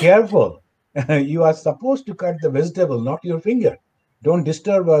 be careful. You are supposed to cut the vegetable, not your finger. Don't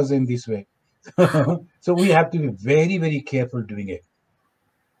disturb us in this way. So we have to be very, very careful doing it.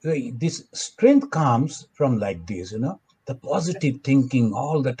 This strength comes from like this, the positive thinking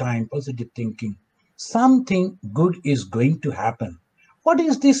all the time, positive thinking. Something good is going to happen. What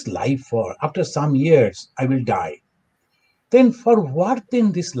is this life for? After some years, I will die. Then for what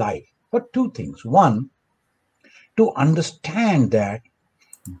in this life? For two things. One, to understand that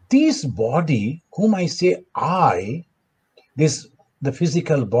this body, whom I say I, the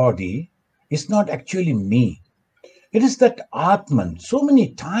physical body, is not actually me. It is that Atman. So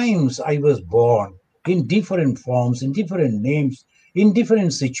many times I was born in different forms, in different names, in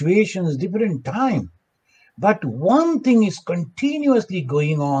different situations, different time. But one thing is continuously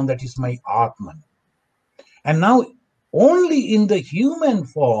going on, that is my Atman. And now only in the human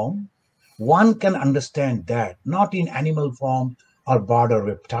form one can understand that, not in animal form or bird or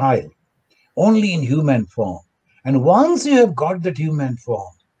reptile, only in human form. And once you have got that human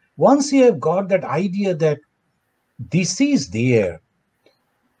form, once you have got that idea that this is there,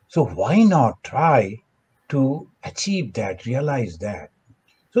 so why not try to achieve that, realize that?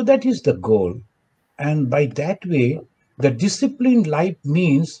 So that is the goal. And by that way, the disciplined life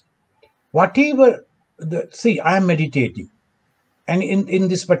means whatever, see, I am meditating. And in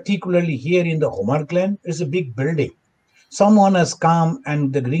this particularly here in the Homer gland is a big building. Someone has come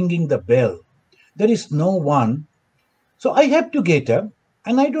and they're ringing the bell. There is no one. So I have to get up,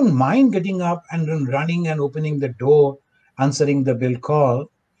 and I don't mind getting up and then running and opening the door, answering the bell call,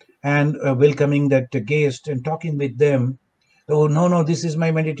 and welcoming that guest and talking with them. Oh, no, no, this is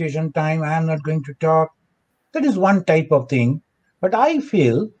my meditation time. I am not going to talk. That is one type of thing. But I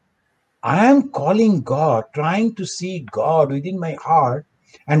feel I am calling God, trying to see God within my heart,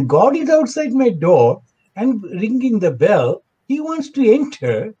 and God is outside my door and ringing the bell. He wants to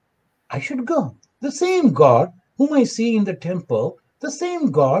enter. I should go. The same God whom I see in the temple, the same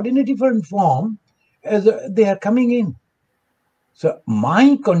God in a different form, as they are coming in. So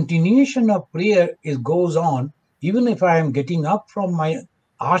my continuation of prayer is goes on even if I am getting up from my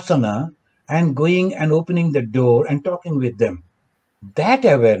asana and going and opening the door and talking with them. That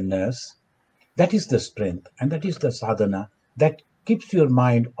awareness, that is the strength, and that is the sadhana that keeps your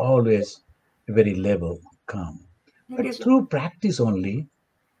mind always very level, calm. That But is through practice only,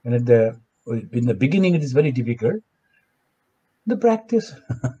 and in the beginning it is very difficult. The practice,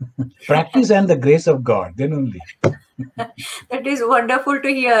 practice and the grace of God, then only. that is wonderful to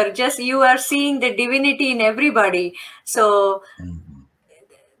hear. Just you are seeing the divinity in everybody. So Mhm.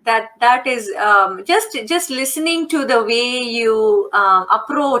 that is just listening to the way you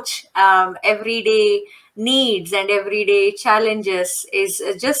approach everyday needs and everyday challenges is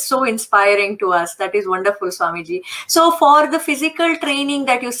just so inspiring to us. That is wonderful, Swamiji. So for the physical training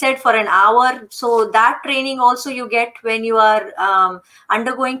that you said for an hour, so that training also you get when you are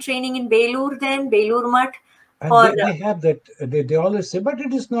undergoing training in Belur, then Belur Mutt And for they have that, they always say, but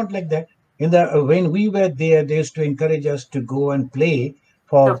it is not like that. In the when we were there, they used to encourage us to go and play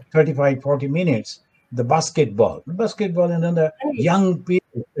for okay. 35, 40 minutes, the basketball, and then the Right. young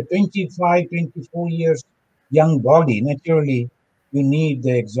people, the 25, 24 years, young body, naturally, you need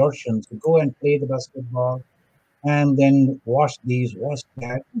the exertion to go and play the basketball and then wash these, wash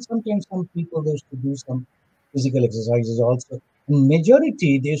that. And sometimes some people, they used to do some physical exercises also. And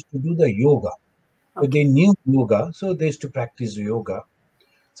majority, they used to do the yoga. So they Okay. knew yoga, so they used to practice yoga.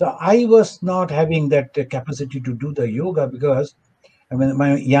 So I was not having that capacity to do the yoga because I mean,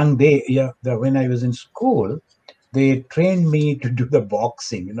 my young day, yeah, when I was in school, they trained me to do the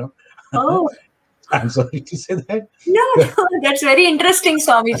boxing. Oh, I'm sorry to say that. no, no, that's very interesting,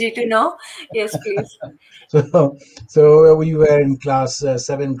 Swamiji, to know. Yes, please. So, so we were in class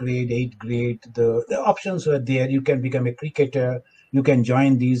seventh grade, eighth grade. The options were there. You can become a cricketer. You can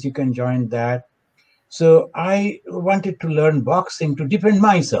join these. You can join that. So I wanted to learn boxing to defend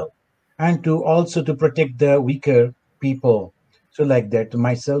myself and to also to protect the weaker people. So like that,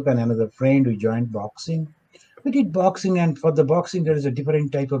 myself and another friend, we joined boxing. We did boxing, and for the boxing, there is a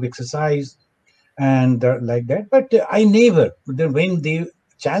different type of exercise and like that. But I never, when the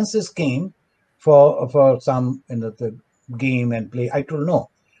chances came for some the game and play, I told no,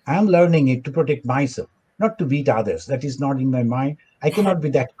 I'm learning it to protect myself, not to beat others. That is not in my mind. I cannot be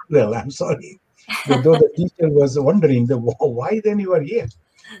that cruel. I'm sorry. Though the teacher was wondering why then you are here.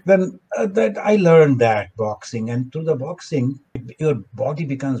 Then that I learned that boxing, and through the boxing, your body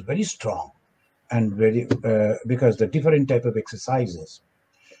becomes very strong and very because the different type of exercises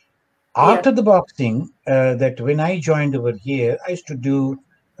Yes, after the boxing, that when I joined over here, I used to do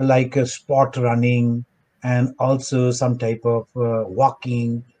like a sport running and also some type of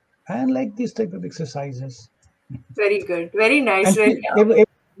walking and like this type of exercises. very good. Very nice. And Very, every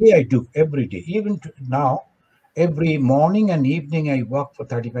day I do, every day. Even now, every morning and evening I walk for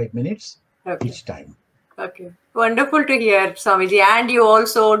 35 minutes okay. each time. Okay. Wonderful to hear, Swamiji. And you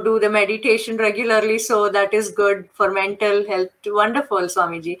also do the meditation regularly, so that is good for mental health. Wonderful,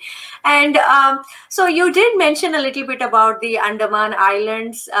 Swamiji. And so you did mention a little bit about the Andaman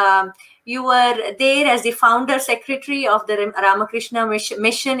Islands. You were there as the founder secretary of the Ramakrishna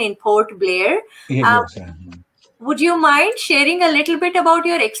Mission in Port Blair. Yeah, Um, yes. would you mind sharing a little bit about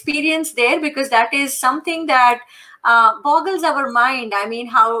your experience there, because that is something that boggles our mind. I mean,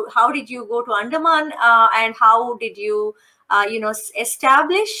 how did you go to Andaman, and how did you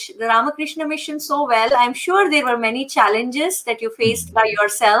establish the Ramakrishna Mission so well? I'm sure there were many challenges that you faced by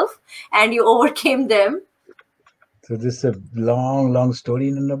yourself and you overcame them. So this is a long, long story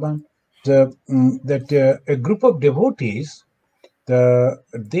in Andaman. So that a group of devotees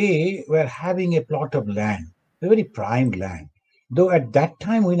they were having a plot of land, a very prime land. Though at that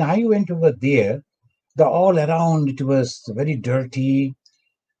time when I went over there, the all around it was very dirty.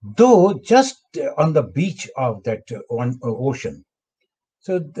 Though just on the beach of that one ocean.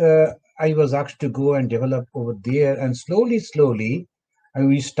 So I was asked to go and develop over there, and slowly, slowly,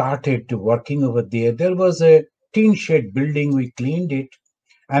 we started to working over there. There was a tin shed building. We cleaned it,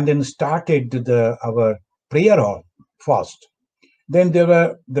 and then started our prayer hall. fast. Then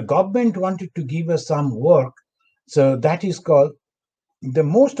the government wanted to give us some work, so that is called the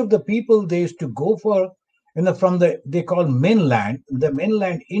most of the people they used to go for, from they call mainland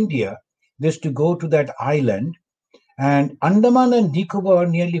India. They used to go to that island, and Andaman and Nicobar,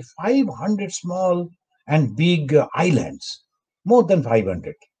 nearly 500 small and big islands, more than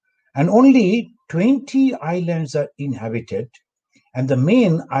 500, and only 20 islands are inhabited, and the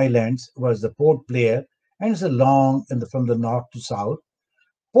main islands was the Port Blair, and it's a long from the north to south.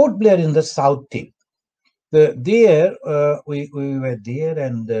 Port Blair in the south tip. We were there,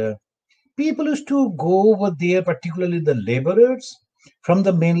 and people used to go over there, particularly the laborers from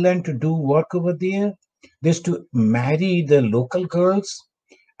the mainland to do work over there. They used to marry the local girls,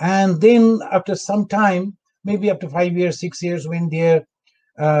 and then after some time, maybe after 5 years, 6 years, when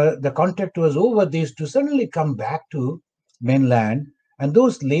the contract was over, they used to suddenly come back to mainland, and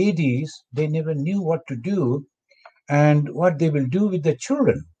those ladies, they never knew what to do and what they will do with the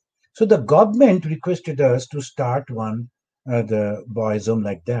children. So the government requested us to start the boys' home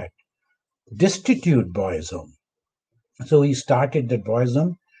like that, destitute boys' home. So we started the boys'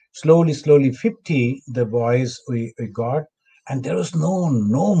 home. Slowly, slowly, 50 the boys we got, and there was no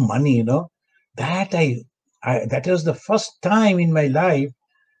money, That that was the first time in my life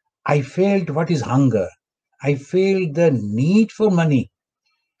I felt what is hunger. I felt the need for money.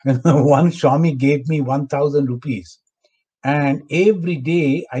 One Swami gave me 1,000 rupees. And every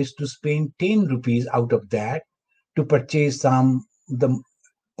day I used to spend 10 rupees out of that to purchase the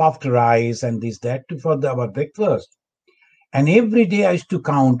puffed rice and this, that for our breakfast. And every day I used to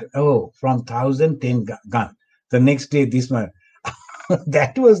count, from 1,000, 10 gone. The next day, this one.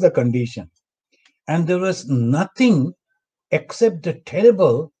 That was the condition. And there was nothing except the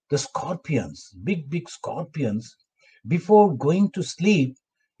scorpions, big, big scorpions. Before going to sleep,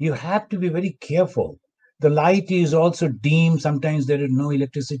 you have to be very careful. The light is also dim. Sometimes there is no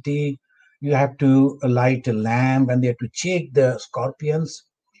electricity. You have to light a lamp, and they have to check the scorpions.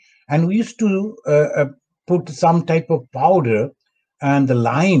 And we used to put some type of powder and the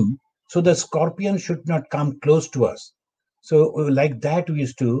lime, so the scorpion should not come close to us. So like that we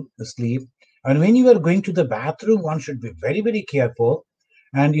used to sleep. And when you are going to the bathroom, one should be very, very careful.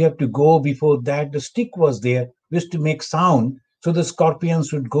 And you have to go before that. The stick was there. We used to make sound so the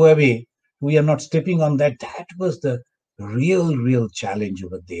scorpions would go away. We are not stepping on that. That was the real challenge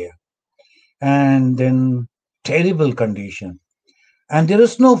over there. And then terrible condition. And there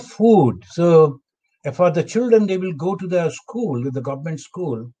is no food. So for the children, they will go to the school, the government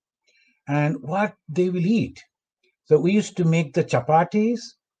school, and what they will eat. So we used to make the chapatis,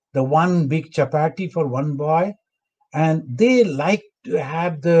 the one big chapati for one boy, and they like to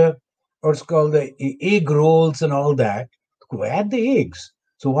have what's called the egg rolls and all that. Where the eggs?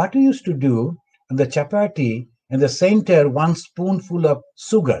 So what we used to do, the chapati in the center, one spoonful of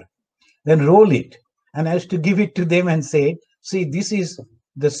sugar, then roll it. And I used to give it to them and say, see, this is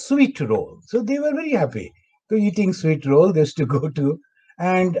the sweet roll. So they were very happy. So eating sweet roll, they used to go to.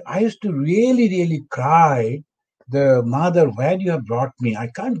 And I used to really cry, the mother, where you have brought me? I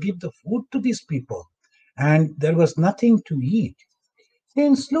can't give the food to these people. And there was nothing to eat.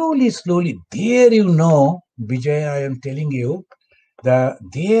 Then slowly, there Vijay, I am telling you,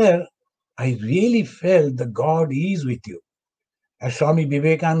 there I really felt the God is with you. As Swami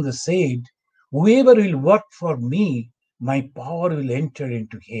Vivekananda said, whoever will work for me, my power will enter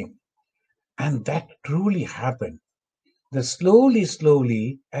into him. And that truly happened. The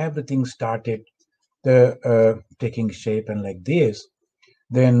slowly, everything started taking shape, and like this.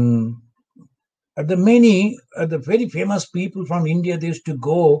 Then the very famous people from India, they used to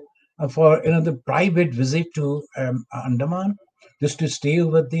go for the private visit to Andaman. They used to stay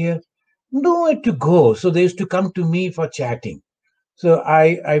over there. Nowhere to go. So they used to come to me for chatting. So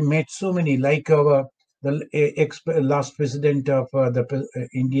I met so many, like the last president of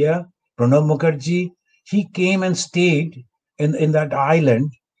India, Pranab Mukherjee. He came and stayed in that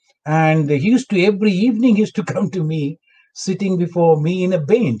island, and he used to every evening he used to come to me, sitting before me in a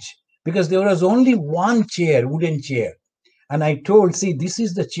bench, because there was only one chair, wooden chair, and I told, see, this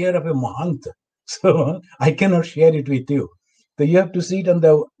is the chair of a Mahant, so I cannot share it with you. So you have to sit on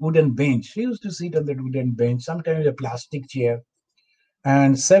the wooden bench. He used to sit on the wooden bench, sometimes a plastic chair.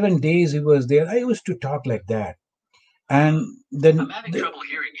 And 7 days he was there. I used to talk like that. And then I'm having trouble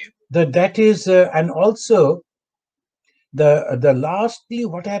hearing you. That is, and also the lastly,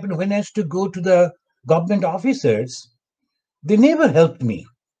 what happened when I used to go to the government officers, they never helped me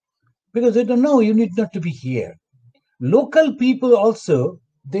because they don't know, you need not to be here. Local people also,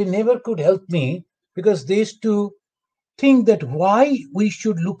 they never could help me because they used to think that why we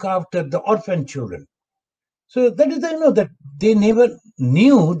should look after the orphan children. So that is, that they never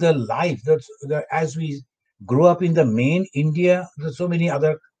knew the life. As we grow up in the main India, there's so many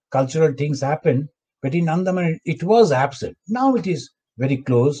other cultural things happen, but in Andaman it was absent. Now it is very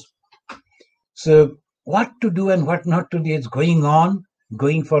close. So what to do and what not to do is going on,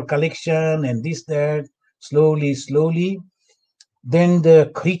 going for collection and this, that, slowly, slowly. Then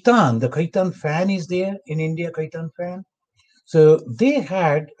the Khaitan fan is there in India, Khaitan fan. So they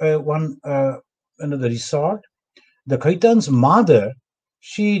had another resort. The Khaitan's mother,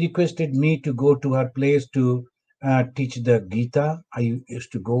 she requested me to go to her place to teach the Gita. I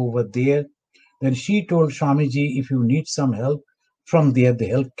used to go over there. Then she told Swamiji, if you need some help, from there the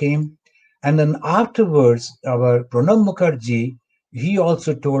help came. And then afterwards, our Pranab Mukherjee, he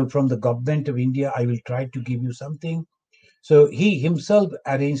also told from the government of India, I will try to give you something. So he himself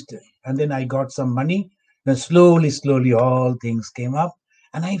arranged it. And then I got some money. Then slowly, slowly, all things came up.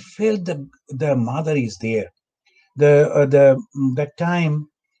 And I felt the mother is there. That time,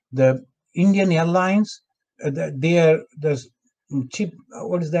 the Indian Airlines, the chief,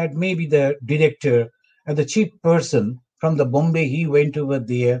 what is that? Maybe the director and the chief person from the Bombay, he went over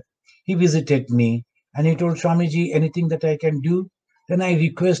there. He visited me and he told Swamiji, anything that I can do? Then I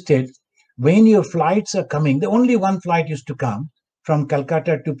requested, when your flights are coming, the only one flight used to come from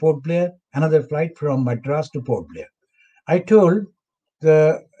Calcutta to Port Blair, another flight from Madras to Port Blair. I told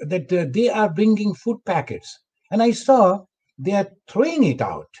that they are bringing food packets, and I saw they are throwing it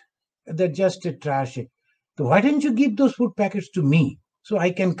out. They're just trash. So why don't you give those food packets to me so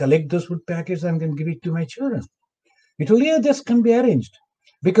I can collect those food packets and then give it to my children? It will, yeah, this can be arranged.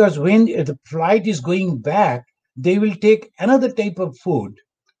 Because when the flight is going back, they will take another type of food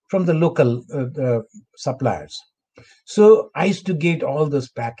from the local suppliers. So I used to get all those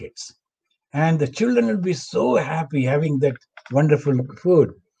packets. And the children will be so happy having that wonderful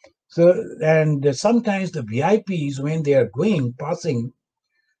food. So, and sometimes the VIPs, when they are passing,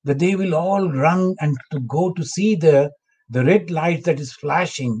 that they will all run and to go to see the red light that is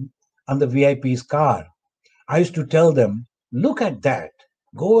flashing on the VIP's car. I used to tell them, look at that.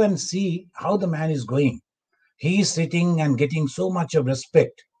 Go and see how the man is going. He is sitting and getting so much of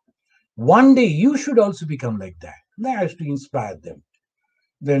respect. One day you should also become like that. And I used to inspire them.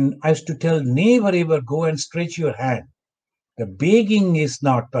 Then I used to tell, never ever go and stretch your hand. The begging is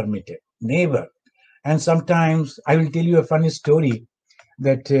not permitted. Never. And sometimes I will tell you a funny story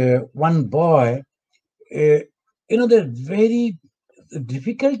that one boy, the very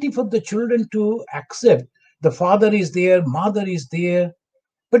difficulty for the children to accept. The father is there, mother is there,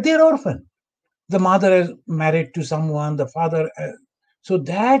 but they're orphan. The mother is married to someone, the father, so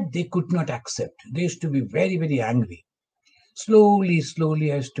that they could not accept. They used to be very, very angry. Slowly,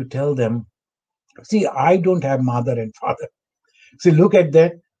 slowly, I used to tell them, see, I don't have mother and father. See, look at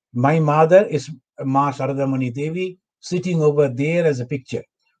that. My mother is Ma Sharadamani Devi sitting over there as a picture.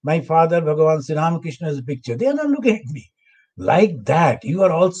 My father, Bhagavan Sri Ramakrishna, as a picture. They are not looking at me. Like that, you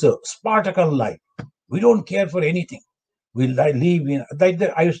are also Spartan life. We don't care for anything. We live in, like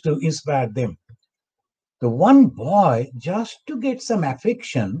that. I used to inspire them. The one boy, just to get some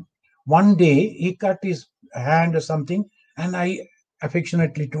affection, one day he cut his hand or something, and I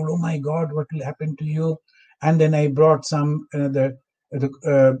affectionately told, oh my God, what will happen to you? And then I brought some,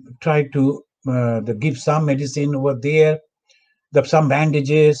 tried to give some medicine over there, some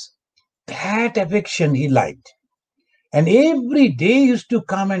bandages. That affection he liked. And every day he used to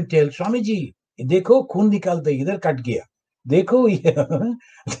come and tell, Swamiji, देखो खून निकालते इधर cut गया. देखो,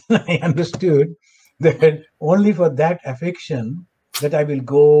 I understood that only for that affection that I will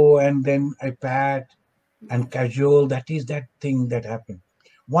go and then I pat and cajole. That is that thing that happened.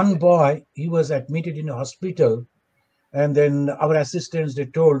 One boy, he was admitted in a hospital, and then our assistants, they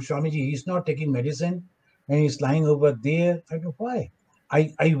told Swamiji, he's not taking medicine and he's lying over there. I go, why?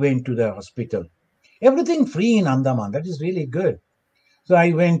 I went to the hospital. Everything free in Andaman. That is really good. So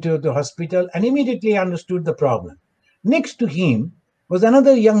I went to the hospital and immediately understood the problem. Next to him was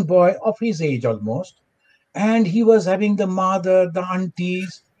another young boy of his age almost, and he was having the mother, the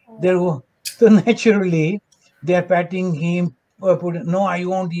aunties. So naturally, they are patting him. No, I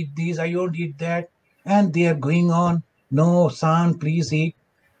won't eat this. I won't eat that. And they are going on. No, son, please eat.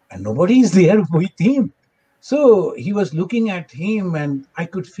 And nobody is there with him. So he was looking at him, and I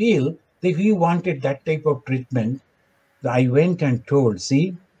could feel that he wanted that type of treatment. I went and told,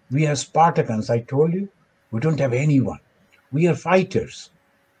 see, we are Spartans. I told you, we don't have anyone. We are fighters.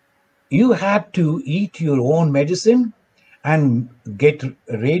 You have to eat your own medicine and get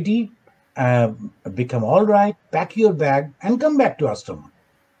ready, become all right, pack your bag, and come back to Ashram.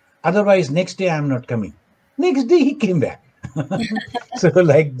 Otherwise, next day I'm not coming. Next day he came back. So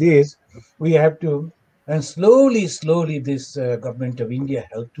like this, we have to And slowly, slowly, this government of India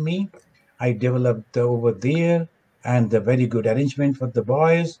helped me. I developed over there, and the very good arrangement for the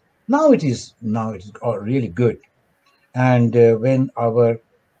boys. Now it is all really good. And when our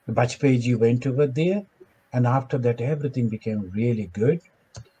Bajpayee went over there, and after that everything became really good.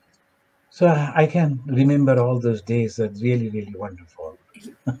 So I can remember all those days. That's really, really wonderful.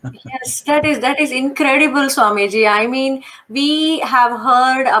 Yes, that is incredible, Swamiji. I mean, we have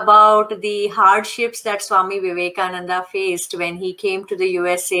heard about the hardships that Swami Vivekananda faced when he came to the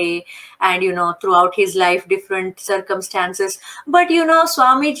USA, and throughout his life, different circumstances. But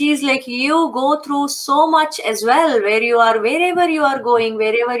Swamiji is like, you go through so much as well, wherever you are going,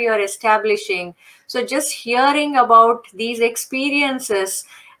 wherever you are establishing. So just hearing about these experiences,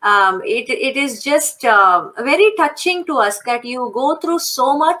 it is just very touching to us that you go through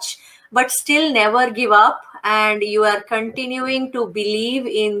so much but still never give up, and you are continuing to believe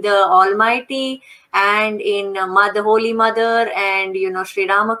in the Almighty and in Mother, Holy Mother, and Sri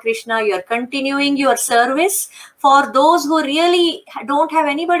Ramakrishna. You are continuing your service for those who really don't have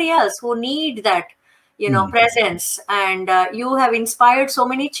anybody else, who need that Mm, presence. And you have inspired so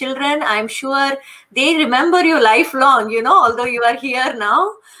many children. I'm sure they remember you lifelong, although you are here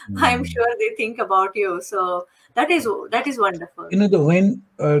now. I'm mm. sure they think about you. So that is wonderful. The when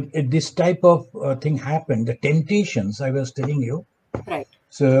this type of thing happened, the temptations I was telling you. Right.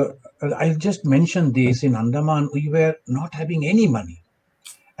 So I just mentioned this in Andaman. We were not having any money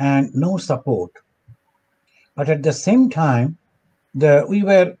and no support, but at the same time, we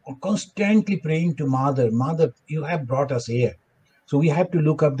were constantly praying to Mother. Mother, you have brought us here, so we have to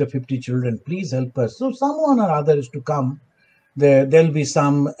look up the 50 children. Please help us. So someone or other is to come. There'll be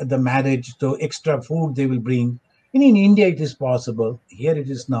some the marriage, so extra food they will bring. In India, it is possible. Here, it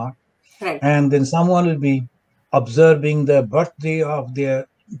is not. Right. And then someone will be observing the birthday of their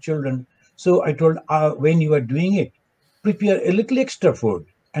children. So I told, when you are doing it, prepare a little extra food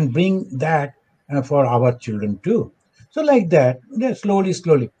and bring that for our children too. So like that, yeah, slowly,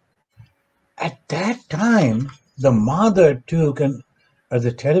 slowly. At that time, the mother took and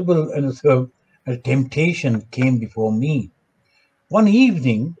the terrible temptation came before me. One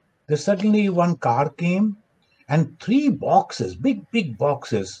evening, there suddenly one car came and three boxes, big, big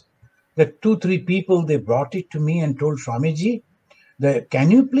boxes. The two, three people, they brought it to me and told Swamiji, can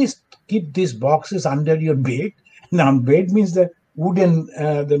you please keep these boxes under your bed? Now, bed means the wooden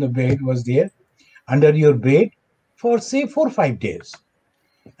then a bed was there under your bed for say 4 or 5 days.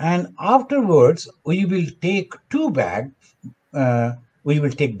 And afterwards, we will take two bags, uh, we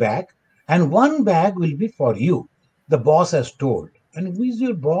will take back, and one bag will be for you. The boss has told. And who is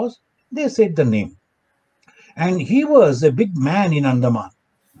your boss? They said the name. And he was a big man in Andaman.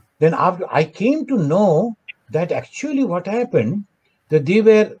 Then after I came to know that actually what happened, that they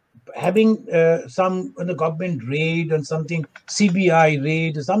were having some government raid and something, CBI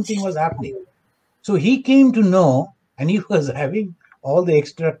raid, something was happening. So he came to know, and he was having all the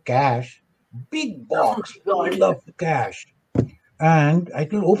extra cash, big box God. full of cash. And I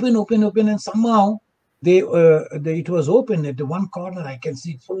told, open, open, open, and somehow it was open at the one corner. I can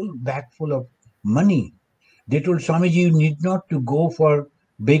see full bag full of money. They told Swamiji, you need not to go for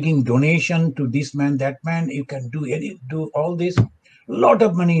begging donation to this man, that man. You can do all this. Lot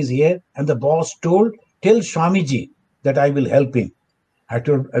of money is here. And the boss told, tell Swamiji that I will help him. I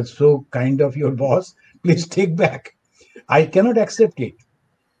told, it's so kind of your boss. Please take back. I cannot accept it.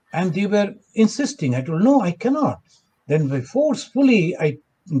 And they were insisting. I told, no, I cannot. Then forcefully, I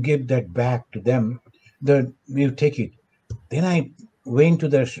gave that back to them. You take it. Then I went to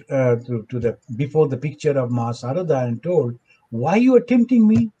the before the picture of Mahasarada and told, why you are tempting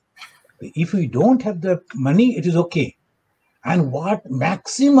me? If we don't have the money, it is okay. And what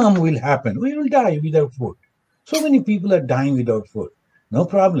maximum will happen? We will die without food. So many people are dying without food. No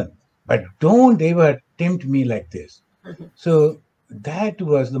problem. But don't ever tempt me like this. So that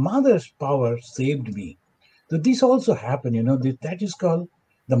was the mother's power saved me. So this also happened, that is called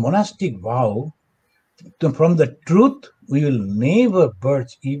the monastic vow. From the truth, we will never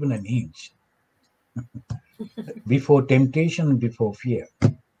budge even an inch before temptation, before fear.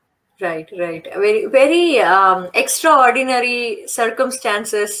 Right, right. Very, very extraordinary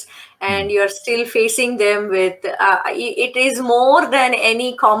circumstances, and Mm. you're still facing them with. It is more than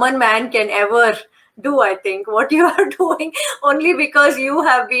any common man can ever do. I think what you are doing, only because you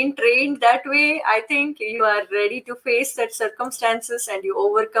have been trained that way. I think you are ready to face that circumstances, and you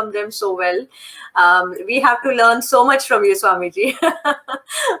overcome them so well. We have to learn so much from you, Swamiji.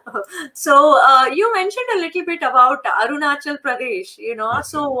 So you mentioned a little bit about Arunachal Pradesh,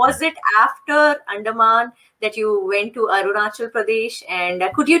 so was it after Andaman that you went to Arunachal Pradesh. And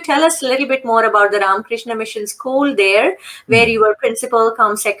could you tell us a little bit more about the Ramakrishna Mission School there, where you were principal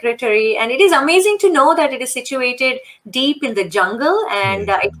come secretary? And it is amazing to know that it is situated deep in the jungle, and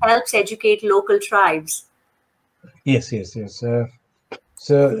Yes. it helps educate local tribes. Yes, yes, yes.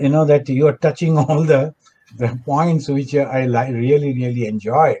 So you know that you are touching all the points which really, really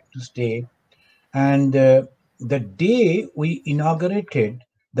enjoy to stay. And the day we inaugurated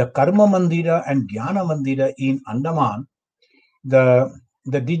the Karma Mandira and Dhyana Mandira in Andaman, the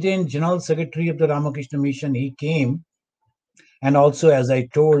then General Secretary of the Ramakrishna Mission, he came, and also, as I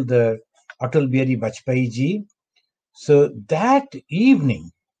told, the Atal Bihari Vajpayee ji. So that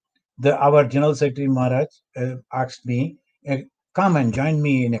evening, our General Secretary Maharaj asked me, come and join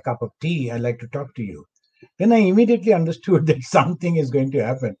me in a cup of tea. I'd like to talk to you. Then I immediately understood that something is going to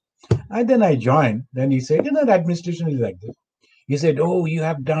happen. And then I joined. Then he said, you know, the administration is like this. He said, oh, you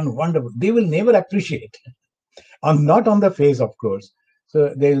have done wonderful. They will never appreciate. Not on the face, of course.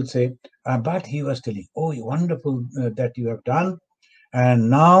 So they'll say, but he was telling, oh, wonderful that you have done. And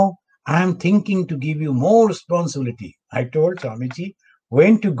now I'm thinking to give you more responsibility. I told Swamiji,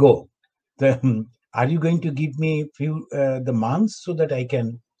 when to go? Are you going to give me few the months so that I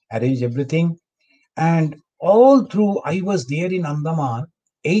can arrange everything? And all through, I was there in Andaman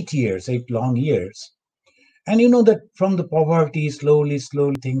 8 years, 8 long years. And you know that from the poverty, slowly,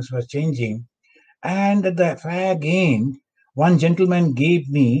 slowly things were changing. And at the fag end, one gentleman gave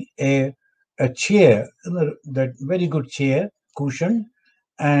me a chair, that very good chair, cushion,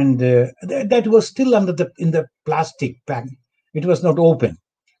 and that was still under in the plastic pack. It was not open.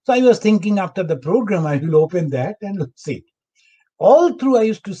 So I was thinking after the program, I will open that and sit. All through, I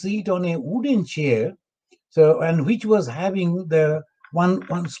used to sit on a wooden chair, so and which was having the one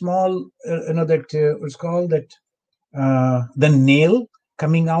small, that what's called that the nail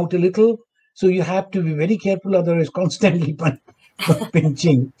coming out a little. So you have to be very careful, otherwise constantly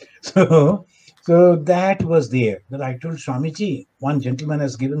pinching. So that was there. That I told Swamiji, one gentleman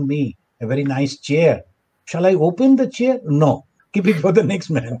has given me a very nice chair. Shall I open the chair? No, keep it for the next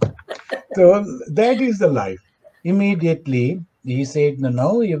man. So that is the life. Immediately he said, no,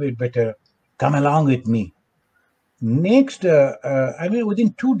 no, you would better come along with me. Next, I mean,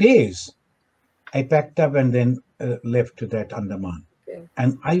 within 2 days, I packed up and then left to that Andaman. Okay.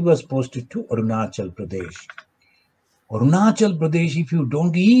 And I was posted to Arunachal Pradesh. Arunachal Pradesh, if you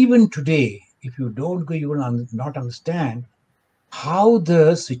don't, even today, if you don't go, you will not understand how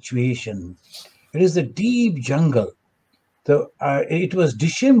the situation. It is a deep jungle. So it was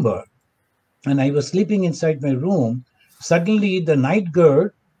December, and I was sleeping inside my room. Suddenly, the night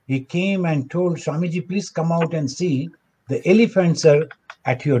guard, he came and told Swamiji, please come out and see. The elephants are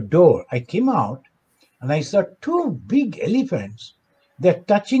at your door. I came out, and I saw two big elephants. They're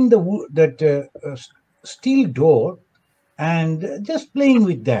touching that steel door and just playing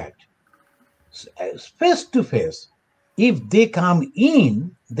with that, face to face. If they come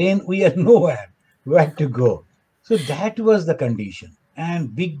in, then we are nowhere where to go. So that was the condition.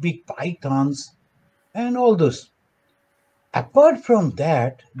 And big, big pythons and all those. Apart from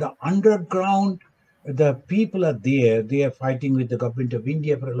that, the underground, the people are there. They are fighting with the government of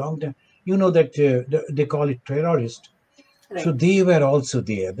India for a long time. You know that they call it terrorist. Right. So they were also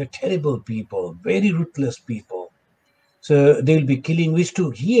there. The terrible people, very ruthless people. So they'll be killing. We used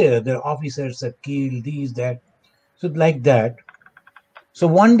to hear the officers are killed, these, that. So like that. So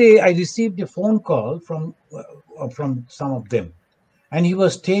one day I received a phone call from some of them, and he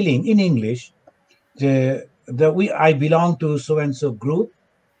was telling in English, I belong to so and so group,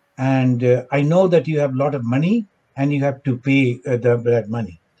 and I know that you have a lot of money and you have to pay that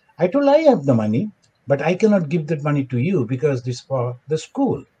money. I told I have the money, but I cannot give that money to you because this is for the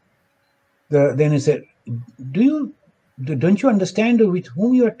school. Then he said, don't you understand with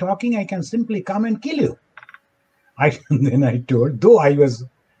whom you are talking? I can simply come and kill you. Then I told, though I was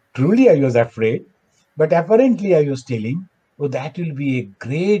afraid, but apparently I was telling, oh, that will be a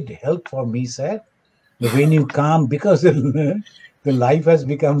great help for me, sir. When you come, because the life has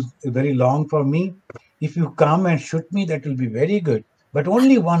become very long for me. If you come and shoot me, that will be very good. But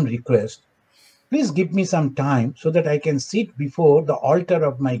only one request. Please give me some time so that I can sit before the altar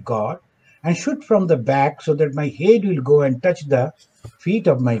of my God and shoot from the back so that my head will go and touch the feet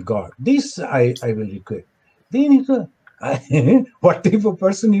of my God. This I will request. Then he said, what type of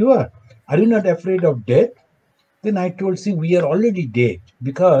person you are? Are you not afraid of death? Then I told, see, we are already dead,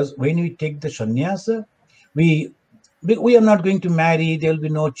 because when we take the sannyasa, we are not going to marry, there will be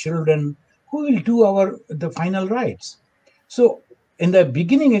no children. Who will do the final rites? So in the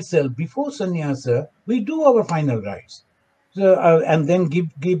beginning itself, before sannyasa, we do our final rites. So and then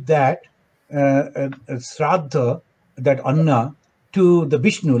give that Shraddha, that Anna, to the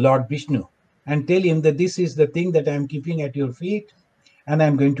Vishnu, Lord Vishnu, and tell him that this is the thing that I am keeping at your feet, and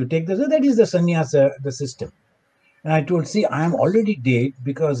I'm going to take this. So that is the sannyasa, the system. And I told, see, I am already dead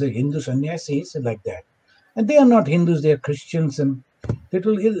because the Hindu sannyasis are like that. And they are not Hindus, they are Christians. And they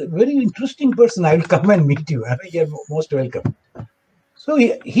told, "He's a very interesting person. I will come and meet you. You're most welcome." So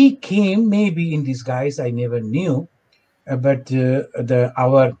he came maybe in disguise. I never knew. But the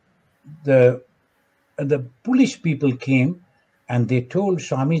the Polish people came and they told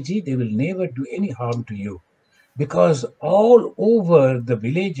Swamiji they will never do any harm to you because all over the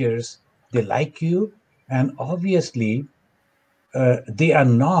villagers they like you, and obviously they are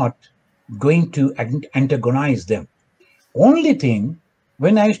not going to antagonize them. Only thing,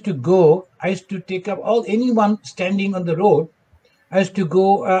 when I used to go, I used to take up all anyone standing on the road. I used to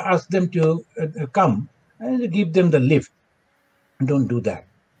go ask them to come and give them the lift. Don't do that.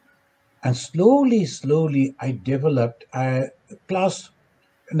 And slowly, slowly, I developed a class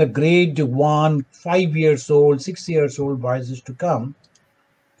in a grade one, 5 years old, 6 years old boys used to come.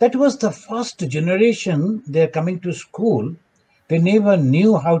 That was the first generation. They're coming to school. They never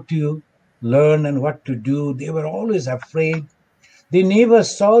knew how to learn and what to do. They were always afraid. They never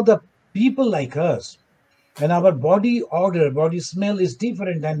saw the people like us. And our body odor, body smell is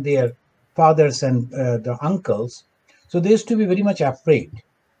different than their fathers and the uncles. So they used to be very much afraid.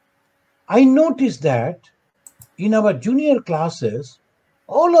 I noticed that in our junior classes,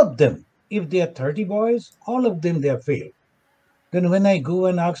 all of them, if they are 30 boys, all of them they have failed. Then when I go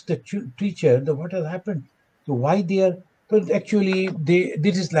and ask the teacher, what has happened? So why they are? So actually,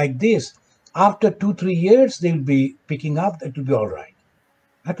 this is like this. After 2-3 years, they will be picking up. That will be all right.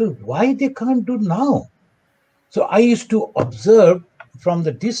 I told, why they can't do now? So I used to observe from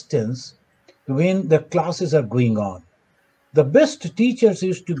the distance when the classes are going on. The best teachers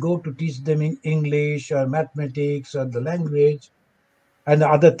used to go to teach them in English or mathematics or the language and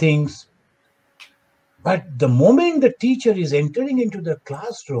other things. But the moment the teacher is entering into the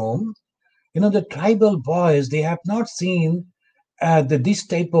classroom, the tribal boys, they have not seen this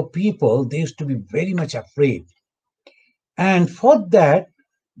type of people. They used to be very much afraid. And for that,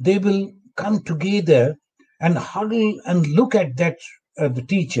 they will come together and huddle and look at that the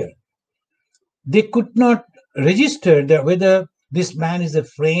teacher. They could not register that whether this man is a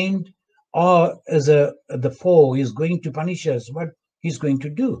friend or as the foe is going to punish us, what he's going to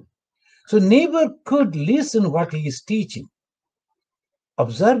do. So neighbor could listen what he is teaching.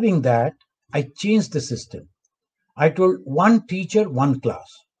 Observing that, I changed the system. I told one teacher, one class.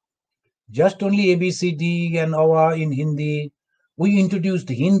 Just only ABCD and Awa in Hindi. We introduced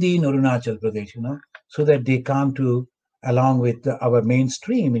Hindi in Arunachal Pradesh, so that they come to along with our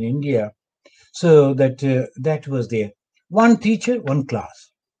mainstream in India. So that was there. One teacher, one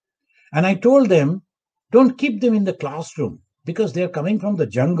class. And I told them, don't keep them in the classroom because they're coming from the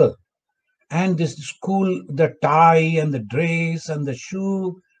jungle. And this school, the tie and the dress and the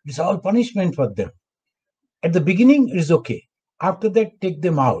shoe, it's all punishment for them. At the beginning, it is okay. After that, take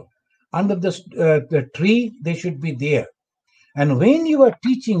them out. Under the tree, they should be there. And when you are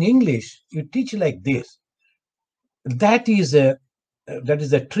teaching English, you teach like this. That is a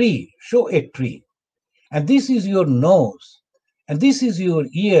tree. Show a tree. And this is your nose. And this is your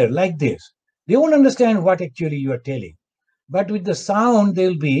ear, like this. They won't understand what actually you are telling. But with the sound,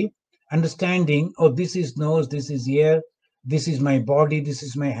 they'll be understanding, oh, this is nose, this is ear, this is my body, this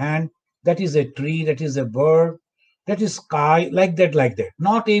is my hand, that is a tree, that is a bird, that is sky, like that, like that.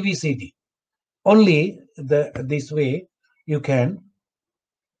 Not ABCD. Only this way you can.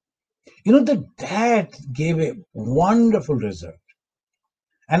 That gave a wonderful result.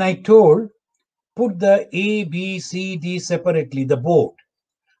 And I told, put the A, B, C, D separately, the board.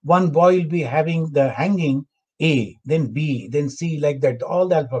 One boy will be having the hanging A, then B, then C, like that, all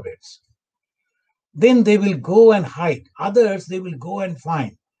the alphabets. Then they will go and hide. Others, they will go and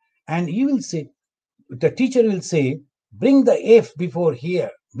find. And he will say, the teacher will say, bring the F before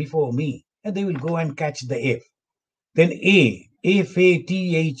here, before me. And they will go and catch the F. Then A,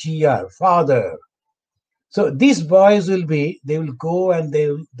 Father, father. So these boys they will go and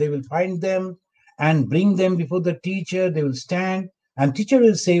they will find them and bring them before the teacher. They will stand and teacher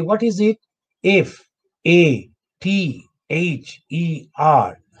will say, what is it?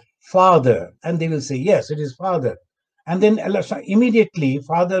 Father, father. And they will say, yes, it is father. And then immediately,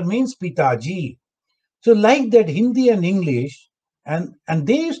 father means Pitaji. So like that, Hindi and English, and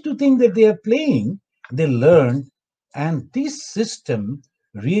they used to think that they are playing, they learned, and this system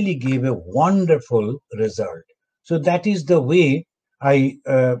really gave a wonderful result. So that is the way I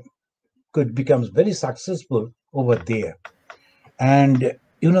could become very successful over there. And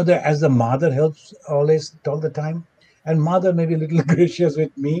that as the mother helps always all the time, and mother may be a little gracious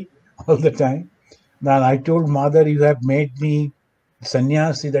with me all the time. Now I told mother, you have made me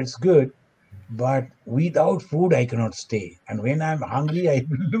sannyasi, that's good, but without food I cannot stay, and when I'm hungry I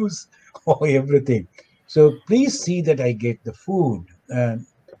will lose everything. So please see that I get the food. And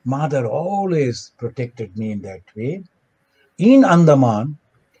mother always protected me in that way. In Andaman,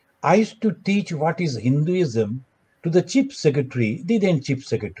 I used to teach what is Hinduism to the chief secretary, the then chief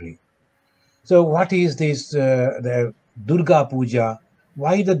secretary. So what is this, the Durga Puja?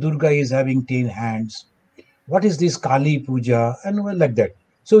 Why the Durga is having 10 hands? What is this Kali Puja? And well, like that.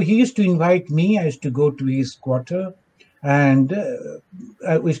 So he used to invite me. I used to go to his quarter, and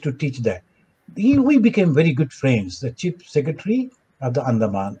I used to teach that. We became very good friends, the chief secretary of the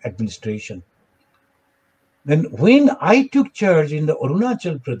Andaman administration. Then when I took charge in the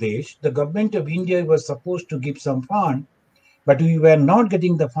Arunachal Pradesh, the government of India was supposed to give some fund, but we were not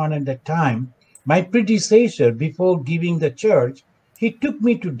getting the fund at that time. My predecessor, before giving the charge, he took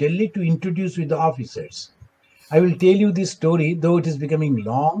me to Delhi to introduce with the officers. I will tell you this story, though it is becoming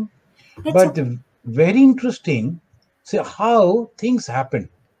long, It's but okay. very interesting. So how things happen.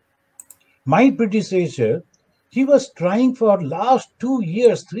 My predecessor, he was trying for last 2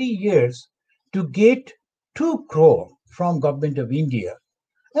 years, 3 years to get 2 crore from government of India,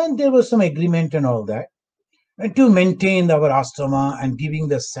 and there was some agreement and all that, and to maintain our ashrama and giving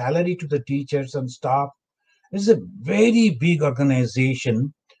the salary to the teachers and staff. It's a very big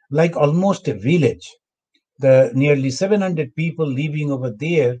organization, like almost a village. The nearly 700 people living over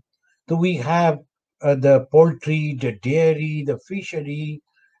there. So we have the poultry, the dairy, the fishery,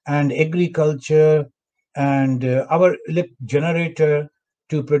 and agriculture, and our generator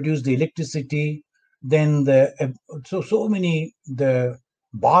to produce the electricity. Then the so many the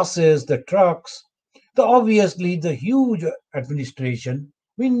buses, the trucks. So obviously the huge administration.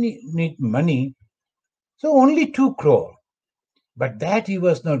 We need money. So only 2 crore, but that he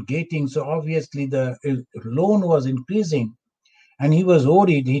was not getting. So obviously the loan was increasing, and he was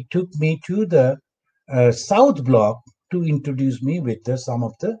worried. He took me to the South Block to introduce me with some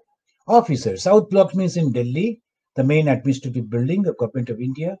of the officers. South Block means in Delhi, the main administrative building of Government of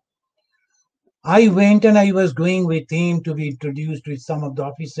India. I went and I was going with him to be introduced with some of the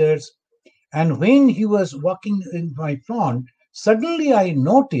officers. And when he was walking in my front, suddenly I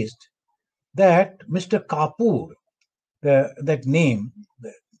noticed that Mr. Kapoor, that name,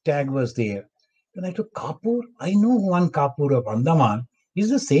 the tag was there. And I took Kapoor. I know one Kapoor of Andaman. Is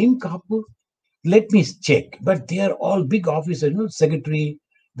the same Kapoor? Let me check. But they are all big officers, secretary,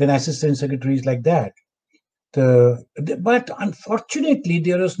 then assistant secretaries like that. But unfortunately,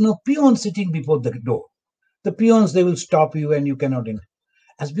 there is no peon sitting before the door. The peons, they will stop you and you cannot enter.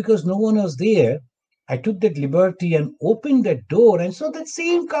 As because no one was there, I took that liberty and opened that door and saw that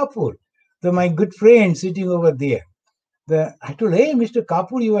same Kapoor, my good friend sitting over there. I told, hey, Mr.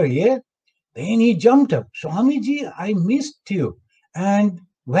 Kapoor, you are here? Then he jumped up. Swamiji, I missed you. And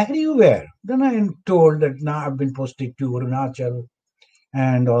where you were? Then I am told that now I've been posted to Arunachal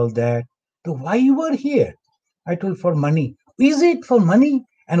and all that. So why you were here? I told, for money. Is it for money?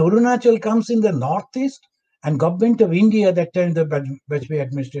 And Arunachal comes in the northeast, and government of India, that time the Bajpayee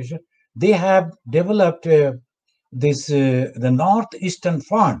administration, they have developed the northeastern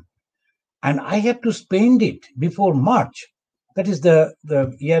fund, and I have to spend it before March. That is the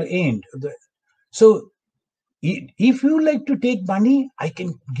year end. So if you like to take money, I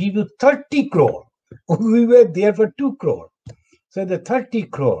can give you 30 crore. We were there for 2 crore. So the 30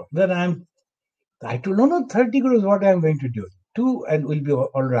 crore, then I told, no, 30 crore is what I'm going to do. 2 and will be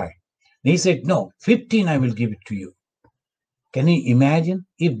all right. He said, no, 15 I will give it to you. Can you imagine?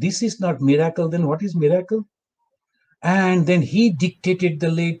 If this is not miracle, then what is miracle? And then he dictated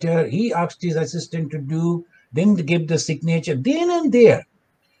the letter. He asked his assistant to do, then gave the signature, then and there.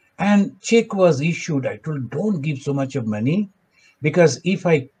 And check was issued. I told, don't give so much of money, because if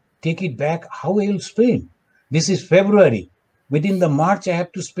I take it back, how I will spend? This is February. Within the March, I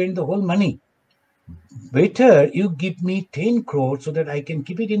have to spend the whole money. Better you give me 10 crores so that I can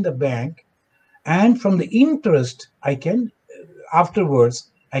keep it in the bank. And from the interest, I can,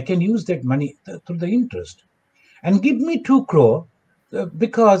 afterwards, I can use that money through the interest. And give me 2 crore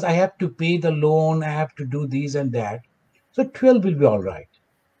because I have to pay the loan, I have to do this and that. So 12 will be all right.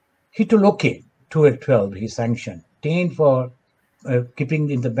 He told, okay, 2 at 12, he sanctioned. 10 for keeping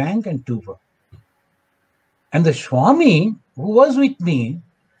in the bank and 2 for. And the Swami, who was with me,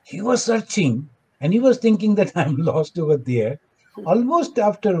 he was searching and he was thinking that I'm lost over there. Almost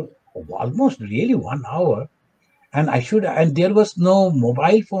after, almost really 1 hour, and there was no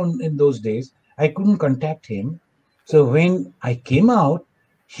mobile phone in those days. I couldn't contact him. So when I came out,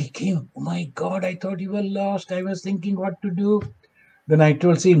 He came, oh my God, I thought you were lost. I was thinking what to do. Then I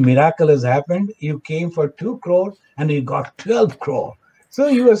told, see, miracle has happened. You came for 2 crore and you got 12 crore. So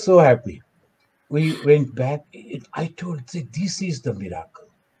you were so happy. We went back. I told, see, this is the miracle.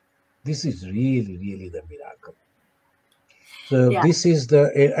 This is really, really the miracle. So Yeah. this is the,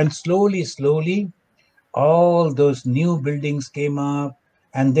 and slowly, slowly, all those new buildings came up.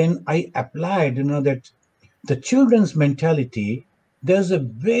 And then I applied, that the children's mentality, there's a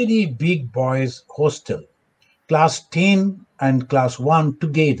very big boys hostel, class 10 and class 1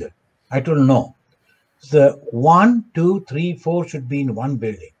 together. I told no. The 1, 2, 3, 4 should be in one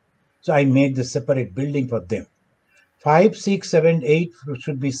building. So I made the separate building for them. 5, 6, 7, 8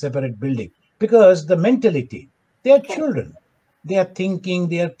 should be separate building because the mentality, they are Correct. children. They are thinking,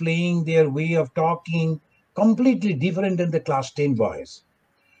 they are playing, their way of talking, completely different than the class 10 boys.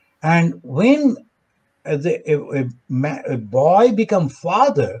 And when a boy become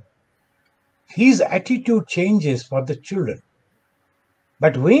father, his attitude changes for the children.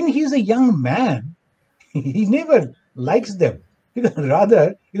 But when he's a young man, he never likes them because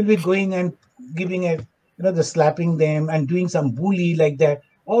rather he'll be going and giving the slapping them and doing some bully like that.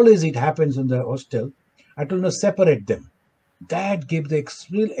 Always it happens in the hostel. I told no, separate them. That gave the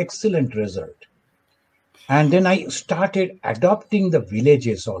excellent result. And then I started adopting the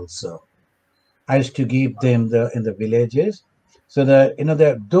villages also. I used to give them in the villages. So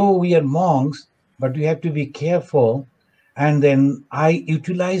that though we are monks, but we have to be careful. And then I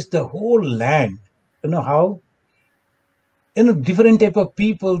utilized the whole land. You know how? Different type of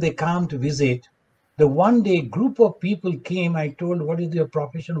people they come to visit. The one day group of people came. I told, what is your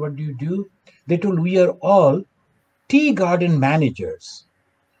profession? What do you do? They told, we are all tea garden managers.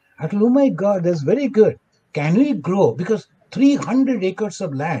 I told, oh my God, that's very good. Can we grow? Because 300 acres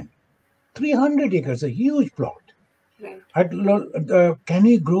of land, 300 acres, a huge plot. Right. I told, can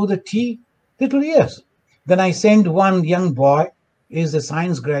we grow the tea? They told, yes. Then I sent one young boy, is a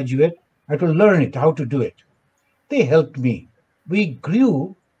science graduate. I told, learn it, how to do it. They helped me. We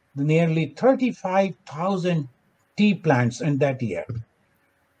grew nearly 35,000 tea plants in that year.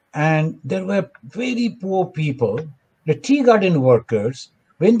 And there were very poor people, the tea garden workers.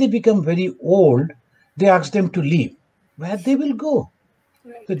 When they become very old, they ask them to leave. Where they will go? So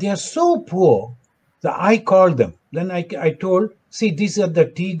Right. they are so poor that I called them. Then I told, see, these are the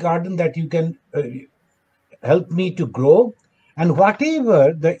tea garden that you can help me to grow. And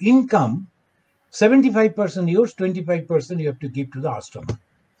whatever the income, 75% yours, 25% you have to give to the ashrama.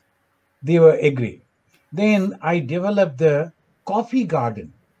 They were agreed. Then I developed the coffee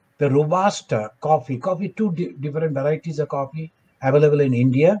garden, the Robusta coffee, two different varieties of coffee available in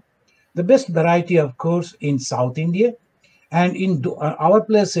India. The best variety, of course, in South India, and in our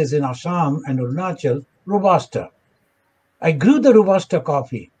places in Assam and Arunachal, Robusta. I grew the Robusta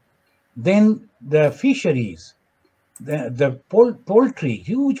coffee. Then the fisheries, the poultry,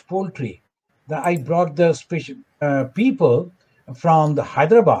 huge poultry. I brought the special people from the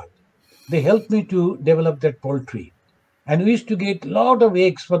Hyderabad. They helped me to develop that poultry, and we used to get a lot of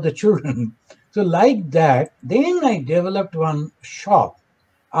eggs for the children. So like that, then I developed one shop.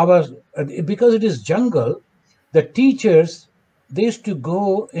 Our because it is jungle, the teachers they used to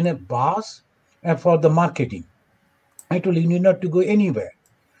go in a bus for the marketing. I told you need not to go anywhere.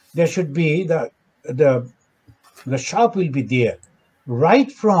 There should be the the shop will be there,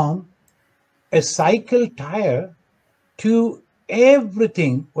 right from a cycle tire to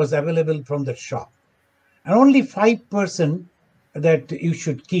everything was available from the shop, and only 5% that you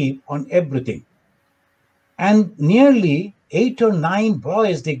should keep on everything. And nearly 8 or 9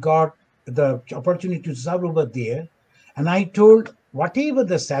 boys they got the opportunity to serve over there. And I told, whatever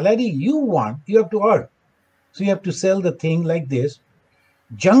the salary you want, you have to earn. So you have to sell the thing like this.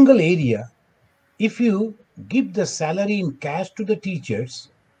 Jungle area, if you give the salary in cash to the teachers,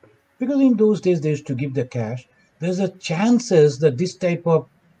 because in those days they used to give the cash, there's a chances that this type of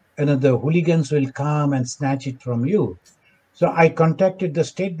the hooligans will come and snatch it from you. So I contacted the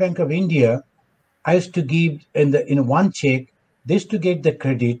State Bank of India. I used to give in one check, they used to get the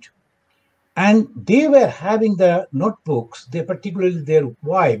credit, and they were having the notebooks. They particularly their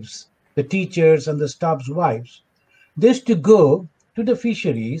wives, the teachers and the staff's wives. They used to go to the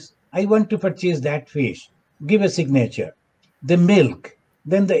fisheries. I want to purchase that fish. Give a signature. The milk,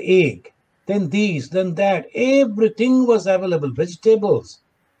 then the egg, then this, then that. Everything was available. Vegetables.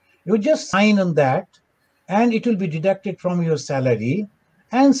 You just sign on that, and it will be deducted from your salary,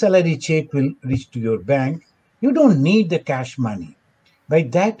 and salary check will reach to your bank. You don't need the cash money. By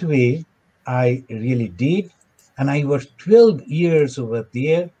that way, I really did, and I was 12 years over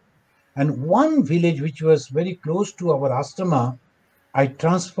there. And one village which was very close to our ashrama, I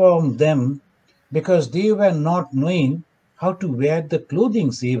transformed them because they were not knowing how to wear the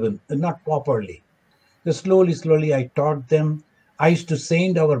clothing even, not properly. So slowly, I taught them. I used to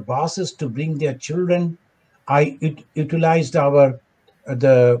send our bosses to bring their children. I utilized our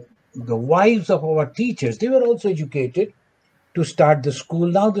the wives of our teachers. They were also educated to start the school.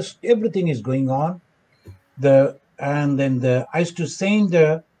 Now this everything is going on. I used to send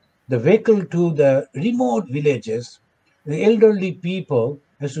the vehicle to the remote villages. The elderly people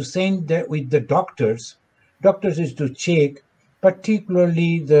has to send that with the doctors. Doctors is to check,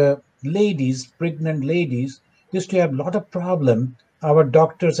 particularly the ladies, pregnant ladies, used to have a lot of problem. Our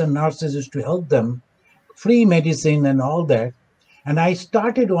doctors and nurses used to help them, free medicine and all that. And I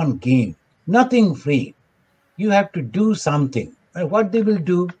started one game, nothing free. You have to do something. And what they will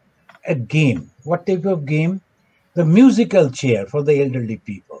do? A game. What type of game? The musical chair for the elderly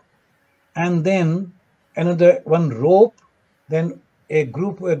people. And then another one rope. Then a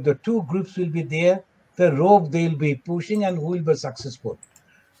group, the two groups will be there. The rope they'll be pushing and who will be successful.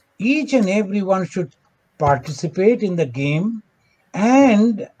 Each and everyone should participate in the game.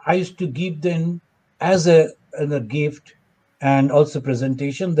 And I used to give them as a gift and also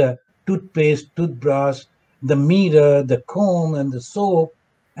presentation the toothpaste, toothbrush, the mirror, the comb, and the soap,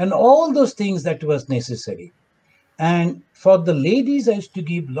 and all those things that was necessary. And for the ladies, I used to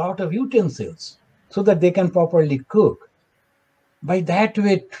give lot of utensils so that they can properly cook. By that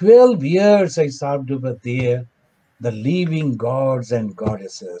way, 12 years I served over there, the living gods and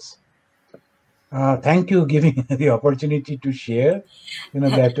goddesses. Thank you giving the opportunity to share,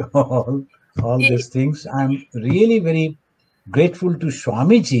 that all these things. I'm really very grateful to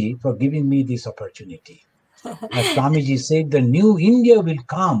Swamiji for giving me this opportunity. As Swamiji said, the new India will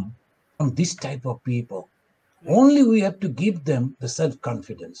come from this type of people. Only we have to give them the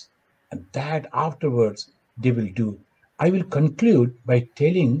self-confidence, and that afterwards they will do. I will conclude by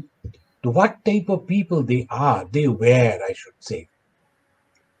telling what type of people they are, they were, I should say.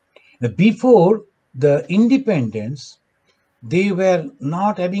 Before the independence, they were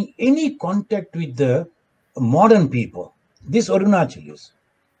not having any contact with the modern people, these Arunachalis,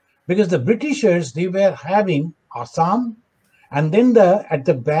 because the Britishers, they were having Assam, and then at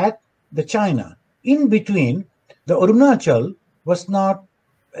the back, the China. In between, the Arunachal was not,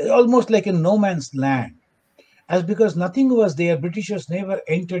 almost like a no man's land, as because nothing was there, Britishers never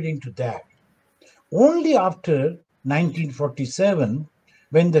entered into that. Only after 1947,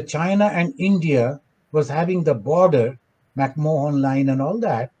 when the China and India was having the border, McMahon line and all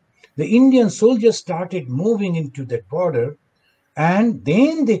that, the Indian soldiers started moving into that border, and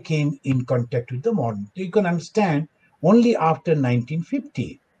then they came in contact with the modern. You can understand only after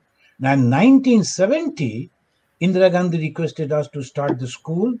 1950. Now, in 1970, Indira Gandhi requested us to start the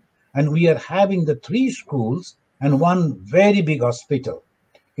school, and we are having the 3 schools and one very big hospital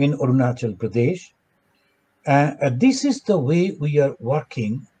in Arunachal Pradesh. This is the way we are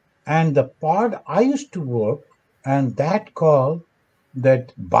working, and the part I used to work, and that called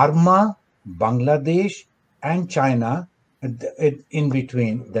that Burma, Bangladesh, and China, in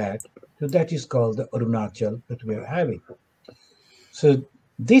between that. So that is called the Arunachal that we are having. So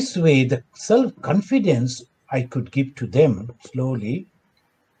this way, the self-confidence I could give to them slowly.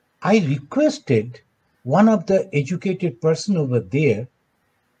 I requested one of the educated person over there,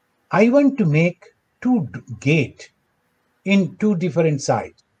 I want to make 2 gate in 2 different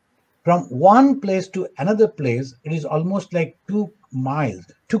sides. From one place to another place, it is almost like 2 miles,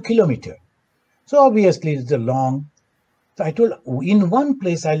 2 kilometers. So obviously it's a long. So I told, in one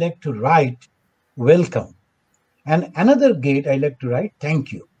place I like to write welcome, and another gate I like to write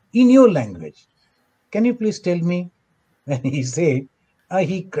thank you in your language. Can you please tell me? And he said,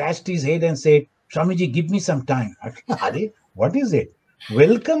 he crashed his head and said, Swamiji, give me some time. What is it?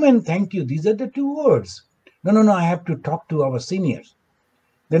 Welcome and thank you. These are the 2 words. No, I have to talk to our seniors.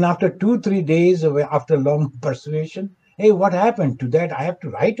 Then after 2-3 days, after long persuasion, hey, what happened to that? I have to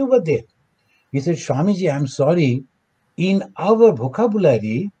write over there. He said, Swamiji, I'm sorry. In our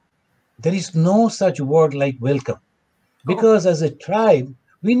vocabulary, there is no such word like welcome. Because as a tribe,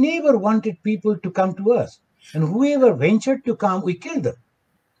 we never wanted people to come to us. And whoever ventured to come, we killed them.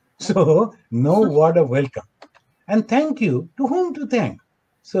 So no word of welcome. And thank you, to whom to thank?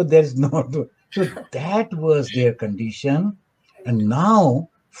 So there is no, so that was their condition. And now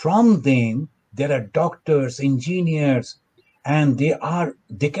from them, there are doctors, engineers, and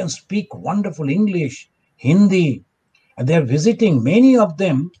they can speak wonderful English, Hindi, and they're visiting many of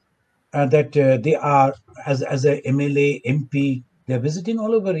them that they are as a MLA, MP, they're visiting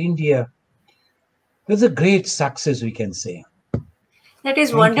all over India. There's a great success, we can say. That is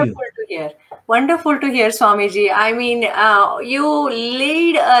Thank you. wonderful to hear. Wonderful to hear, Swamiji. I mean, you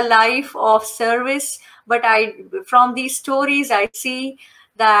lead a life of service, but from these stories, I see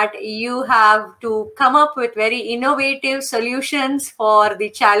that you have to come up with very innovative solutions for the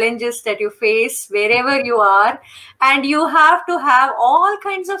challenges that you face wherever you are. And you have to have all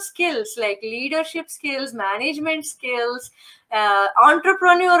kinds of skills like leadership skills, management skills,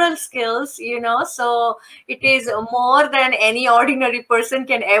 entrepreneurial skills, so it is more than any ordinary person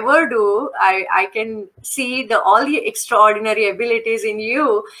can ever do. I can see all the extraordinary abilities in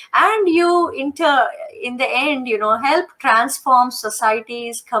you, and you in the end, help transform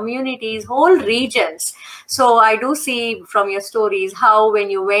societies, communities, whole regions. So I do see from your stories how when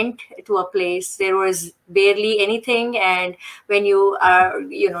you went to a place there was barely anything, and when you are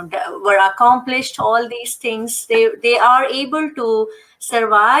were accomplished all these things, they are able to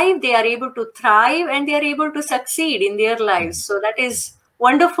survive, they are able to thrive, and they are able to succeed in their lives. So that is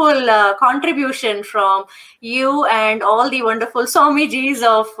wonderful contribution from you and all the wonderful Swamijis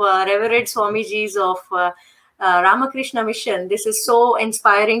of Reverend Swamijis of Ramakrishna Mission. This is so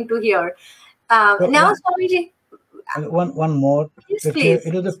inspiring to hear. So Now, Swamiji, one more, yes, that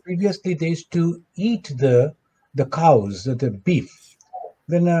please. previously they used to eat the cows, the beef.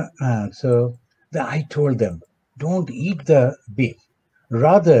 Then I told them, don't eat the beef.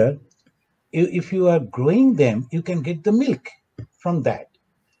 Rather, if you are growing them, you can get the milk from that.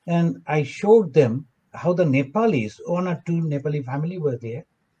 And I showed them how the Nepalis, one or two Nepali family were there,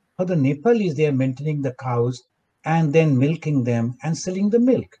 how the Nepalis, they are maintaining the cows and then milking them and selling the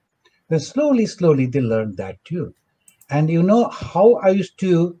milk. Then slowly they learned that too. And you know how I used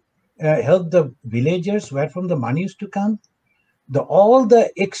to help the villagers, where from the money used to come? All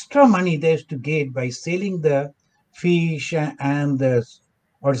the extra money they used to get by selling the fish and the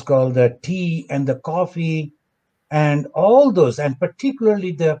what's called the tea and the coffee and all those, and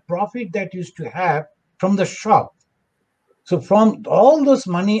particularly the profit that used to have from the shop. So from all those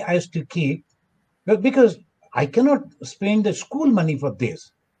money I used to keep, because I cannot spend the school money for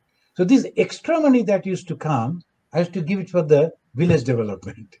this. So this extra money that used to come, I used to give it for the village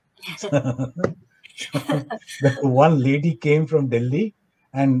development. The one lady came from Delhi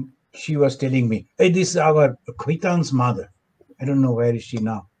and she was telling me, hey, this is our Khaitan's mother. I don't know where is she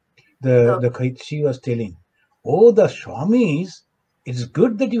now. She was telling, oh, the Swamis, it's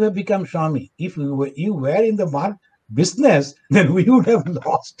good that you have become Swami. If you were in the business, then we would have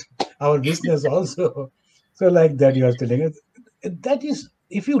lost our business also. So like that, you are telling us. That is,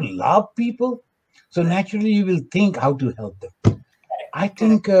 if you love people, so naturally you will think how to help them. I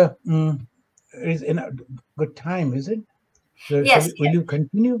think it's in a good time, is it? So Yes, will yes. you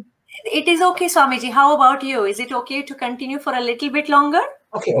continue? It is okay, Swamiji. How about you? Is it okay to continue for a little bit longer?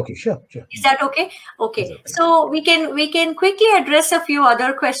 Okay, sure. Is that okay? It's Okay. okay. So we can quickly address a few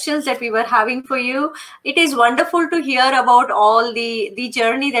other questions that we were having for you. It is wonderful to hear about all the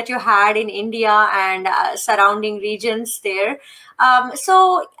journey that you had in India and surrounding regions there.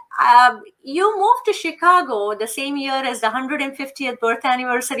 You moved to Chicago the same year as the 150th birth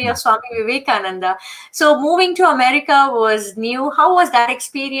anniversary of Swami Vivekananda. So moving to America was new. How was that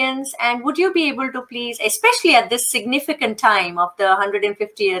experience? And would you be able to please, especially at this significant time of the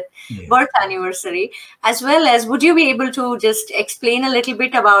 150th birth anniversary, as well as would you be able to just explain a little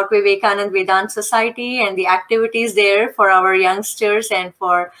bit about Vivekanand Vedanta Society and the activities there for our youngsters and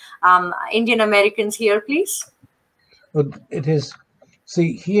for Indian Americans here, please? Well, it is.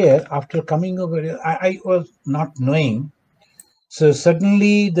 See, here, after coming over here, I was not knowing. So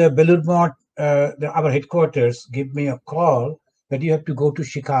suddenly the Belur our headquarters, gave me a call that you have to go to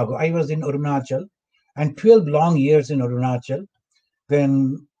Chicago. I was in Arunachal and 12 long years in Arunachal.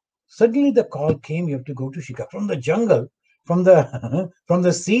 Then suddenly the call came, you have to go to Chicago. From the jungle, from the from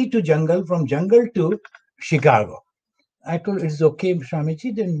the sea to jungle, from jungle to Chicago. I told, it's okay,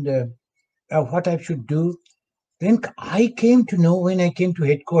 Swamiji, then what I should do. Then I came to know, when I came to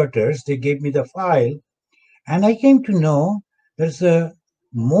headquarters, they gave me the file, and I came to know there's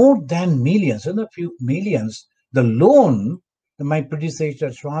more than millions, and a few millions, the loan that my predecessor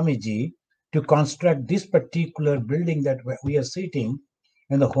Swamiji to construct this particular building that we are sitting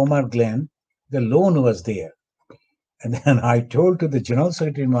in the Homer Glen, the loan was there. And then I told to the General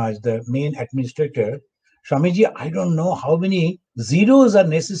Secretary Maharaj, the main administrator, Swamiji, I don't know how many zeros are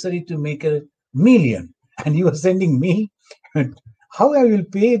necessary to make a million. And you are sending me, how I will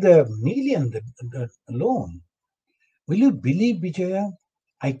pay the million, the loan. Will you believe, Vijaya?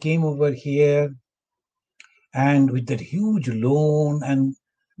 I came over here and with that huge loan, and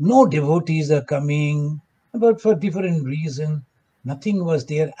no devotees are coming, but for different reasons, nothing was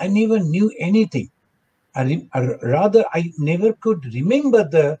there. I never knew anything. Rather, I never could remember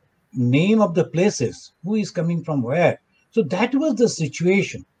the name of the places, who is coming from where. So that was the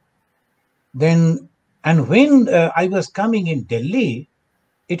situation. Then, and when I was coming in Delhi,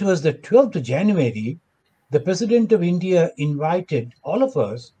 it was the 12th of January. The President of India invited all of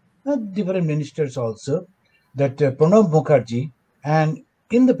us, different ministers also, that Pranab Mukherjee, and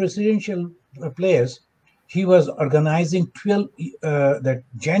in the presidential place, he was organizing 12 that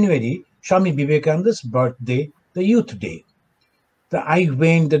January, Swami Vivekananda's birthday, the Youth Day. I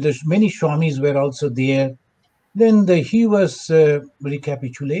went, many Swamis were also there. Then he was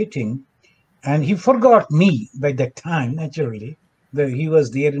recapitulating, and he forgot me by that time, naturally. He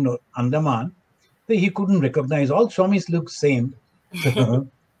was there in Andaman. He couldn't recognize. All Swamis look same. So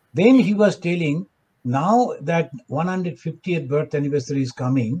then he was telling, now that 150th birth anniversary is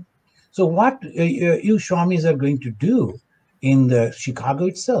coming, so what you Swamis are going to do in the Chicago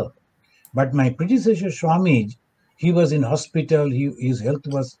itself? But my predecessor Swami, he was in hospital. His health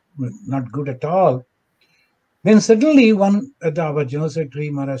was not good at all. Then suddenly our General Secretary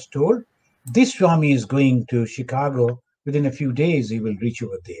Maharaj told, this Swami is going to Chicago. Within a few days, he will reach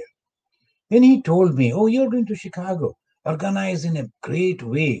over there. Then he told me, oh, you're going to Chicago. Organize in a great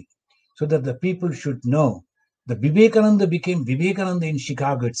way so that the people should know. The Vivekananda became Vivekananda in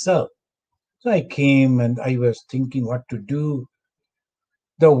Chicago itself. So I came and I was thinking what to do.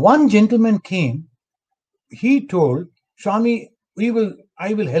 The one gentleman came. He told, Swami,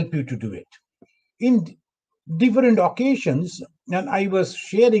 I will help you to do it. In different occasions, and I was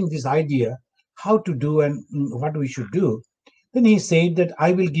sharing this idea how to do and what we should do. Then he said that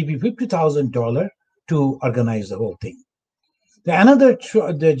I will give you $50,000 to organize the whole thing.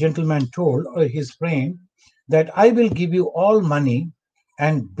 The gentleman told his friend that I will give you all money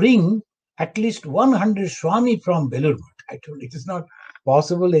and bring at least 100 Swami from Belur. I told it is not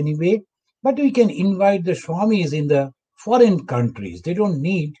possible anyway, but we can invite the Swamis in the foreign countries. They don't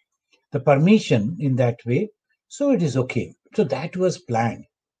need the permission in that way, so it is okay. So that was planned.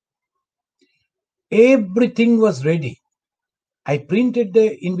 Everything was ready. I printed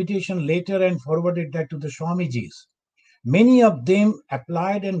the invitation letter and forwarded that to the Swamijis. Many of them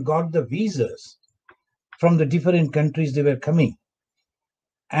applied and got the visas from the different countries they were coming.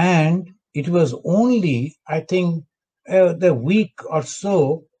 And it was only, I think, the week or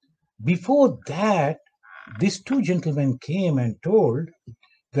so before that, these two gentlemen came and told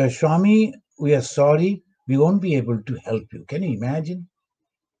the Swami, we are sorry, we won't be able to help you. Can you imagine?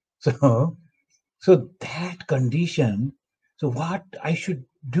 So, so that condition, so what I should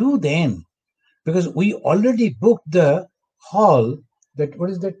do then? Because we already booked the hall, that, what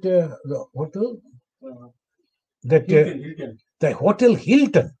is that, the hotel? That Hilton. The Hotel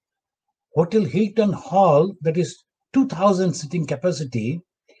Hilton Hall, that is 2,000 sitting capacity.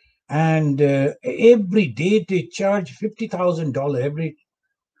 And every day they charge $50,000 every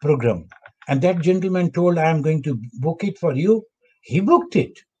program. And that gentleman told, I am going to book it for you. He booked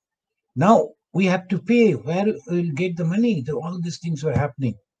it. Now we have to pay. Where will get the money? All these things were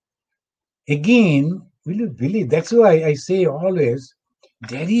happening. Again, will you believe? That's why I say always,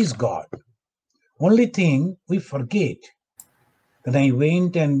 there is God. Only thing we forget. Then I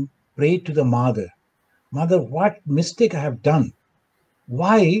went and prayed to the mother. Mother, what mistake I have done?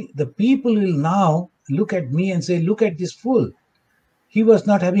 Why the people will now look at me and say, look at this fool. He was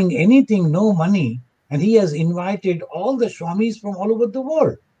not having anything, no money, and he has invited all the Swamis from all over the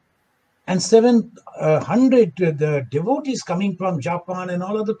world. And 700 the devotees coming from Japan and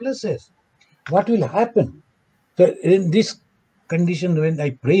all other places. What will happen? So in this condition, when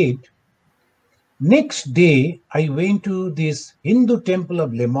I prayed, next day I went to this Hindu temple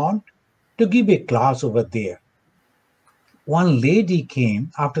of Lemont to give a class over there. One lady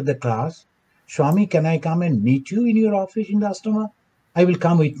came after the class. Swami, can I come and meet you in your office in the ashrama? I will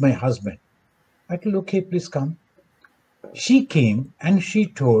come with my husband. I told, okay, please come. She came and she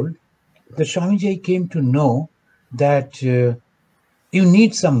told, the Swamiji came to know that you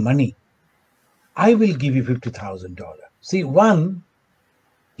need some money. I will give you $50,000. See, one,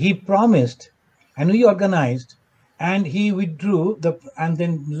 he promised and we organized, and he withdrew and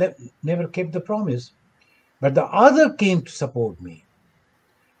then never kept the promise. But the other came to support me.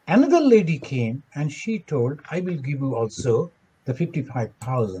 Another lady came and she told, I will give you also the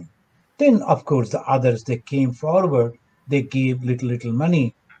 55,000. Then, of course, the others, they came forward, they gave little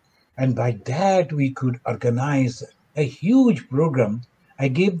money. And by that, we could organize a huge program. I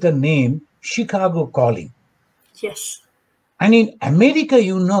gave the name Chicago Calling. Yes. And in America,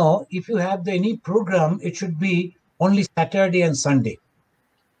 if you have any program, it should be only Saturday and Sunday.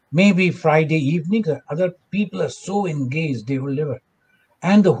 Maybe Friday evening, other people are so engaged, they will never.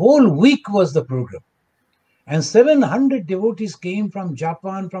 And the whole week was the program. And 700 devotees came from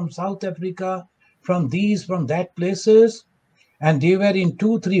Japan, from South Africa, from these, from that places. And they were in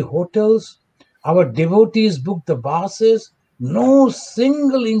 2, 3 hotels. Our devotees booked the buses. No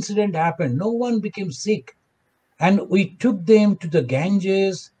single incident happened. No one became sick. And we took them to the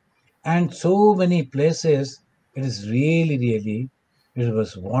Ganges and so many places. It is really, really, it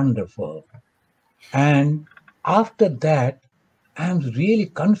was wonderful. And after that, I am really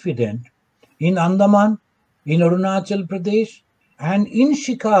confident in Andaman, in Arunachal Pradesh, and in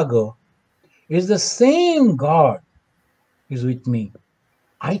Chicago. Is the same God is with me.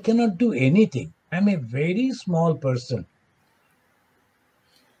 I cannot do anything. I'm a very small person.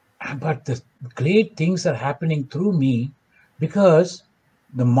 But the great things are happening through me because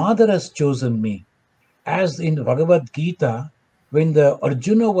the Mother has chosen me. As in Bhagavad Gita, when the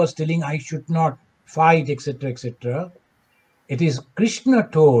Arjuna was telling I should not fight, etc., etc., it is Krishna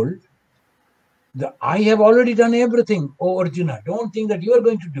told that I have already done everything, O Arjuna. Don't think that you are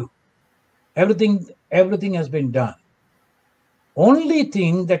going to do. Everything has been done. Only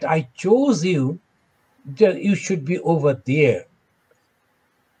thing that I chose you, that you should be over there.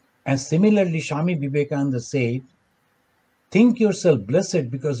 And similarly, Swami Vivekananda said, think yourself blessed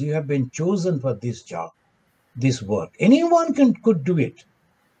because you have been chosen for this job, this work. Anyone could do it.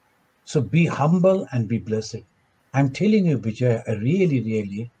 So be humble and be blessed. I'm telling you, Vijay, I really,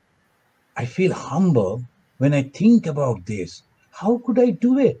 really, I feel humble when I think about this. How could I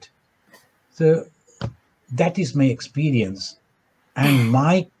do it? So that is my experience. And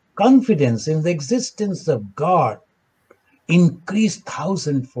my confidence in the existence of God increased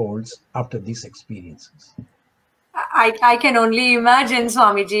thousandfolds after these experiences. I can only imagine,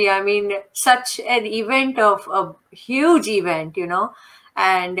 Swamiji. I mean, such an event of a huge event,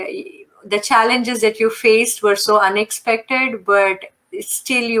 and the challenges that you faced were so unexpected, but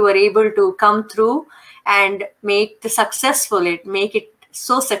still you were able to come through and make it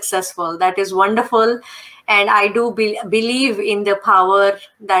so successful. That is wonderful. And I do believe in the power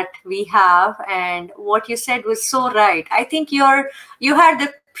that we have. And what you said was so right. I think you had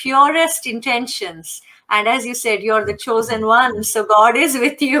the purest intentions, and as you said, you're the chosen one, so God is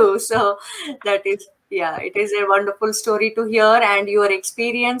with you. So that is, yeah, it is a wonderful story to hear, and your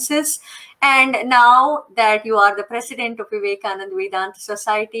experiences. And now that you are the president of Vivekananda Vedanta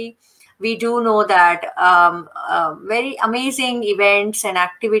Society, we do know that very amazing events and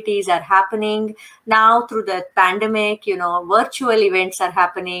activities are happening now through the pandemic. Virtual events are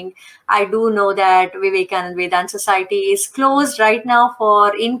happening. I do know that Vivekananda Vedanta Society is closed right now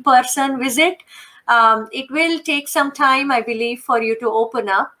for in-person visit. It will take some time, I believe, for you to open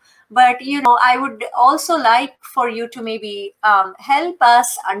up. But, I would also like for you to maybe help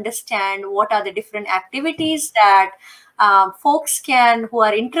us understand what are the different activities that folks who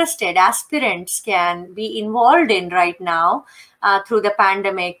are interested, aspirants can be involved in right now through the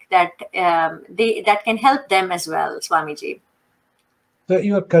pandemic, that can help them as well, Swamiji. So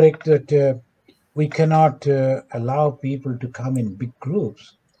you are correct that we cannot allow people to come in big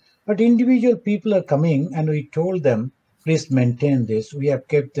groups, but individual people are coming, and we told them, please maintain this. We have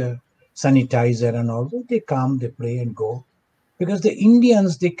kept the sanitizer and all. They come, they pray and go, because the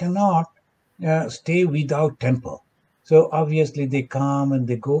Indians, they cannot stay without temple. So obviously they come and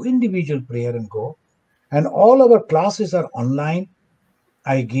they go, individual prayer and go. And all our classes are online.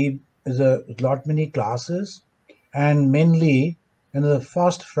 I give a lot many classes, and mainly the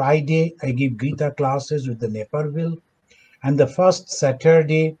first Friday I give Gita classes with the Naperville, and the first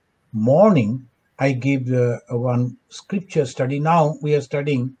Saturday morning I give one scripture study. Now we are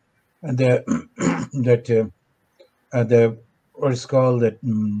studying the the what is called that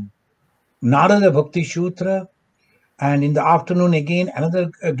Narada Bhakti Sutra, and in the afternoon again another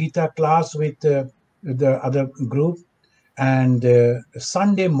Gita class with the other group, and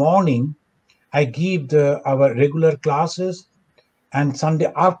Sunday morning I give our regular classes, and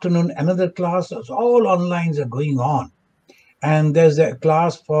Sunday afternoon another class. So all online are going on, and there's a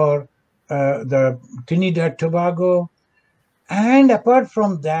class for the Trinidad Tobago, and apart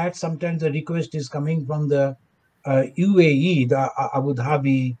from that, sometimes the request is coming from the UAE, the Abu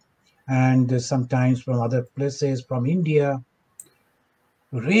Dhabi, and sometimes from other places, from India.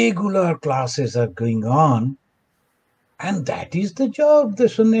 Regular classes are going on, and that is the job the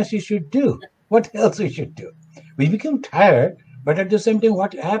sannyasi should do. What else we should do? We become tired, but at the same time,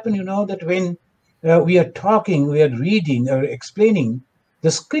 what happened, that when we are talking, we are reading or explaining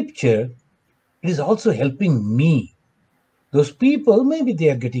the scripture, it is also helping me. Those people, maybe they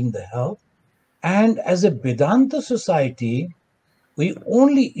are getting the help. And as a Vedanta society, we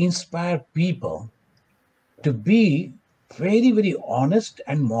only inspire people to be very, very honest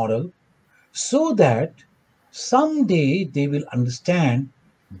and moral, so that Someday they will understand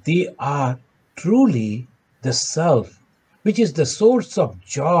they are truly the self, which is the source of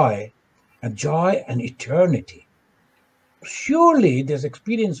joy, and joy and eternity. Surely this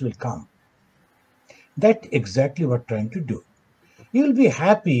experience will come. That's exactly what I'm trying to do. You will be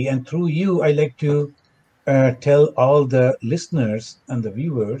happy, and through you, I like to tell all the listeners and the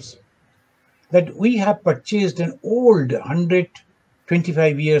viewers that we have purchased an old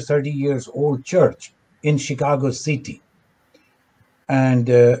 125 years, 30 years old church in Chicago City. And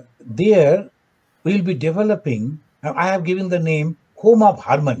there we'll be developing, I have given the name Home of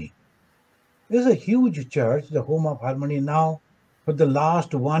Harmony. This is a huge church, the Home of Harmony. Now, for the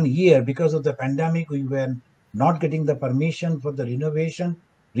last 1 year, because of the pandemic, we were not getting the permission for the renovation.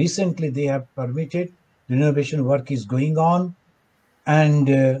 Recently, they have permitted. The renovation work is going on. And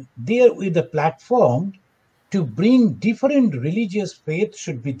there with the platform to bring different religious faiths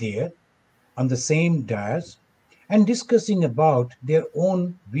should be there on the same dais and discussing about their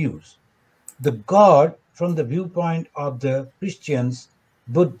own views. The God from the viewpoint of the Christians,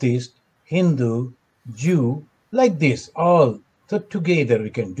 Buddhist, Hindu, Jew, like this, all so together we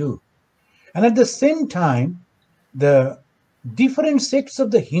can do. And at the same time, the different sects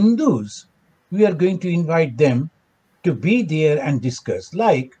of the Hindus, we are going to invite them to be there and discuss.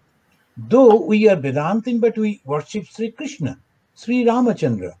 Like, though we are Vedantin, but we worship Sri Krishna, Sri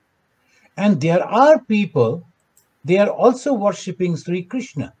Ramachandra. And there are people, they are also worshipping Sri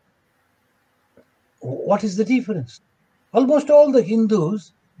Krishna. What is the difference? Almost all the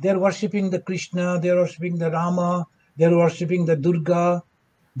Hindus, they are worshipping the Krishna, they are worshipping the Rama, they are worshipping the Durga,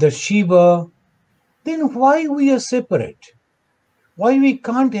 the Shiva. Then why we are separate? Why we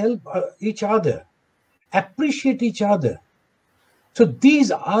can't help each other, appreciate each other? So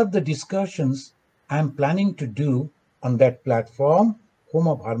these are the discussions I'm planning to do on that platform, Home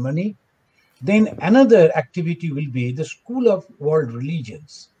of Harmony. Then another activity will be the School of World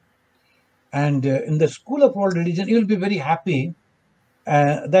Religions. And in the School of World Religion, you will be very happy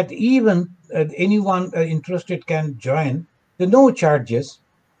that even anyone interested can join. There are no charges.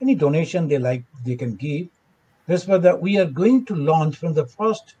 Any donation they like, they can give. That's why we are going to launch from the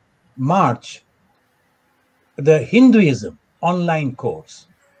 1st March the Hinduism online course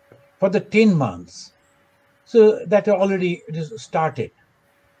for the 10 months. So that already it is started.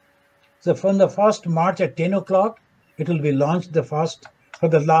 So from the 1st March at 10 o'clock, it will be launched the first, for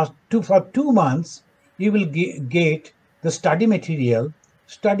the last for 2 months, you will get the study material,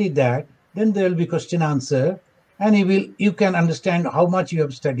 study that, then there will be question answer, and you can understand how much you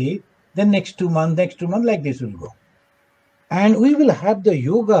have studied, then next 2 months, like this will go. And we will have the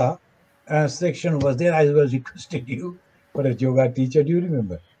yoga section was there. I was requested you for a yoga teacher, do you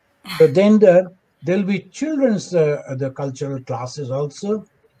remember? So then there will be children's the cultural classes also.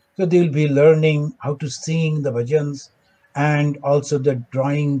 So they will be learning how to sing the bhajans and also the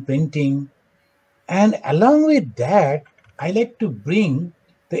drawing, painting. And along with that, I like to bring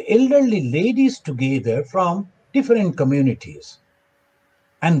the elderly ladies together from different communities.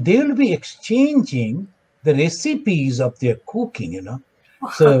 And they will be exchanging the recipes of their cooking,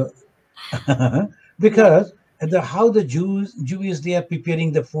 So, because how the Jews, they are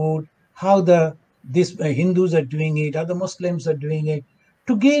preparing the food, how these Hindus are doing it, how the Muslims are doing it,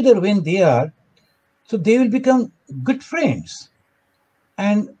 together when they are, so they will become good friends.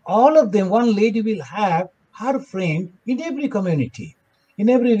 And all of them, one lady will have her friend in every community, in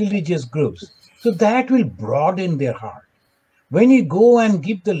every religious groups. So that will broaden their heart. When you go and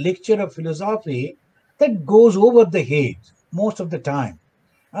give the lecture of philosophy, that goes over the head most of the time.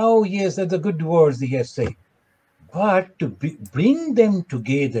 Oh yes, that's the good words they have said. But to bring them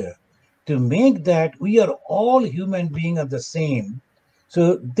together, to make that we are all human beings are the same.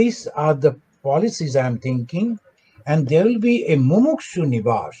 So these are the policies I'm thinking, and there will be a mumukshu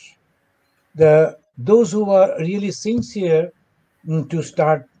nivas. Those who are really sincere to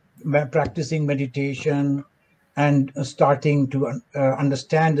start practicing meditation and starting to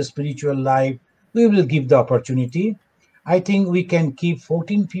understand the spiritual life, we will give the opportunity. I think we can keep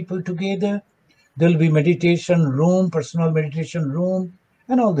 14 people together. There will be meditation room, personal meditation room,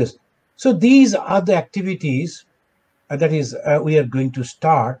 and all this. So these are the activities that is we are going to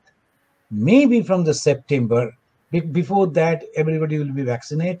start maybe from the September. Before that, everybody will be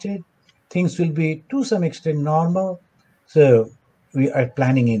vaccinated. Things will be to some extent normal. So we are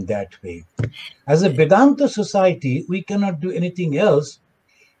planning in that way. As a Vedanta society, we cannot do anything else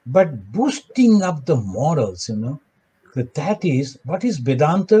but boosting up the morals, That is, what is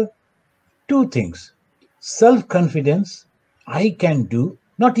Vedanta? Two things. Self-confidence, I can do,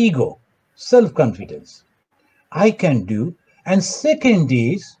 not ego, self-confidence. I can do. And second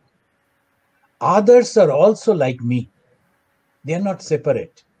is, others are also like me. They are not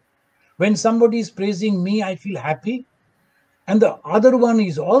separate. When somebody is praising me, I feel happy. And the other one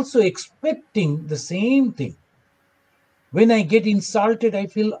is also expecting the same thing. When I get insulted, I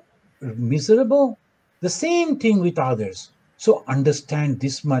feel miserable. The same thing with others. So understand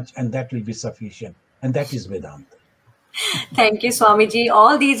this much, and that will be sufficient. And that is Vedanta. Thank you, Swamiji.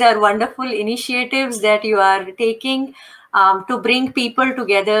 All these are wonderful initiatives that you are taking to bring people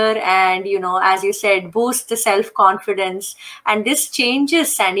together and, as you said, boost the self-confidence. And this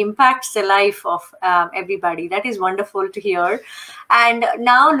changes and impacts the life of everybody. That is wonderful to hear. And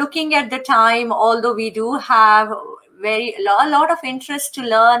now looking at the time, although we do have a lot of interest to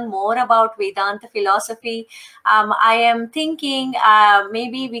learn more about Vedanta philosophy. I am thinking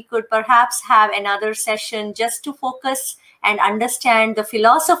maybe we could perhaps have another session just to focus and understand the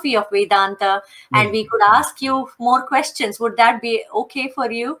philosophy of Vedanta, and we could ask you more questions. Would that be okay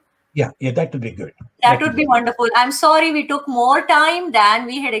for you? Yeah, that would be good. That would be wonderful. I'm sorry we took more time than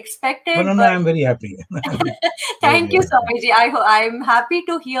we had expected. No, but I'm very happy. Thank you, Swamiji. I'm happy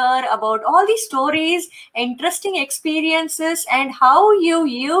to hear about all these stories, interesting experiences, and how you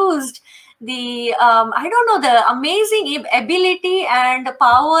used the, I don't know, the amazing ability and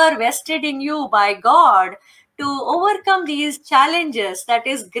power vested in you by God to overcome these challenges. That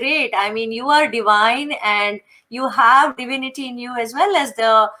is great. I mean, you are divine and you have divinity in you, as well as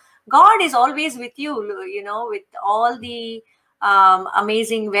the God is always with you, with all the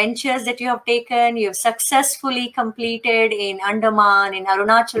amazing ventures that you have taken. You have successfully completed in Andaman, in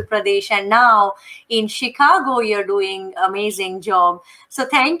Arunachal Pradesh, and now in Chicago, you're doing amazing job. So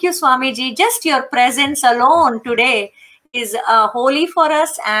thank you, Swamiji. Just your presence alone today is holy for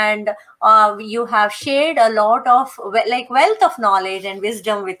us, and you have shared a lot of wealth of knowledge and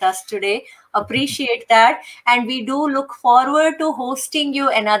wisdom with us today. Appreciate that, and we do look forward to hosting you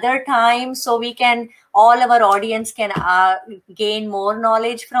another time so we can, all our audience can gain more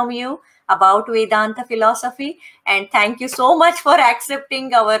knowledge from you about Vedanta philosophy. And thank you so much for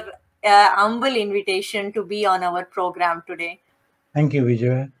accepting our humble invitation to be on our program today. Thank you,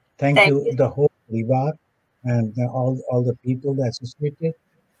 Vijay. Thank you, you. the whole Rivar and all the people associated.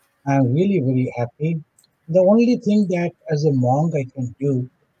 I'm really very happy. The only thing that as a monk I can do,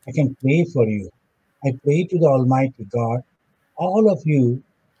 I can pray for you. I pray to the Almighty God, all of you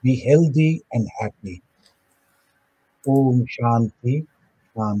be healthy and happy. Om Shanti,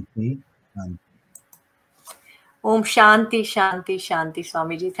 Shanti, Shanti. Om Shanti, Shanti, Shanti,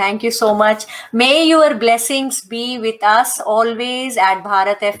 Swamiji. Thank you so much. May your blessings be with us always at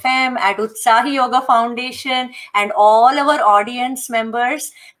Bharat FM, at Utsahi Yoga Foundation, and all our audience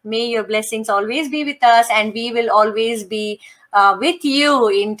members. May your blessings always be with us, and we will always be with you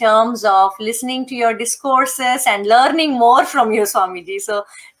in terms of listening to your discourses and learning more from you, Swamiji. So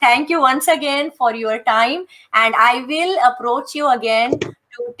thank you once again for your time, and I will approach you again to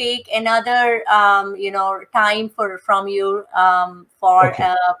take another time from you for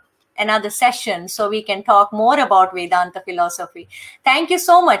another session, so we can talk more about Vedanta philosophy. Thank you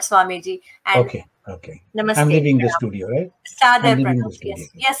so much, Swamiji. And okay. Namaste. I'm leaving the studio, right? Sadhar Pranam.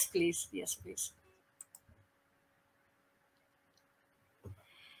 Yes, please. Yes, please.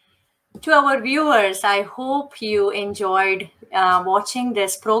 To our viewers, I hope you enjoyed watching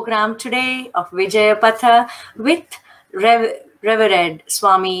this program today of Vijayapatha with Reverend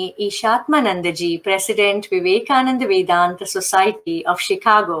Swami Ishatmananda Ji, President Vivekananda Vedanta Society of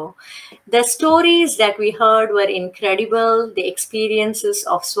Chicago. The stories that we heard were incredible, the experiences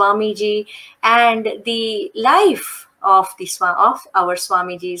of Swamiji and the life of our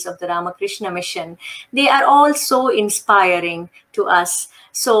Swamijis of the Ramakrishna Mission. They are all so inspiring to us.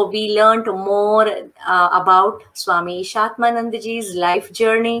 So we learned more about Swami Ishatmananda Ji's life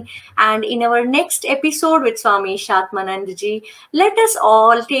journey. And in our next episode with Swami Ishatmananda Ji, let us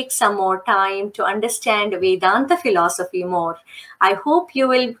all take some more time to understand Vedanta philosophy more. I hope you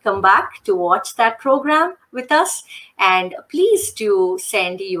will come back to watch that program with us. And please do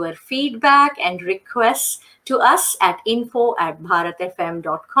send your feedback and requests to us at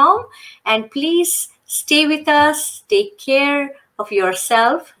info@bharatfm.com. And please stay with us, take care of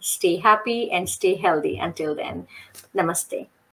yourself, stay happy and stay healthy. Until then, namaste.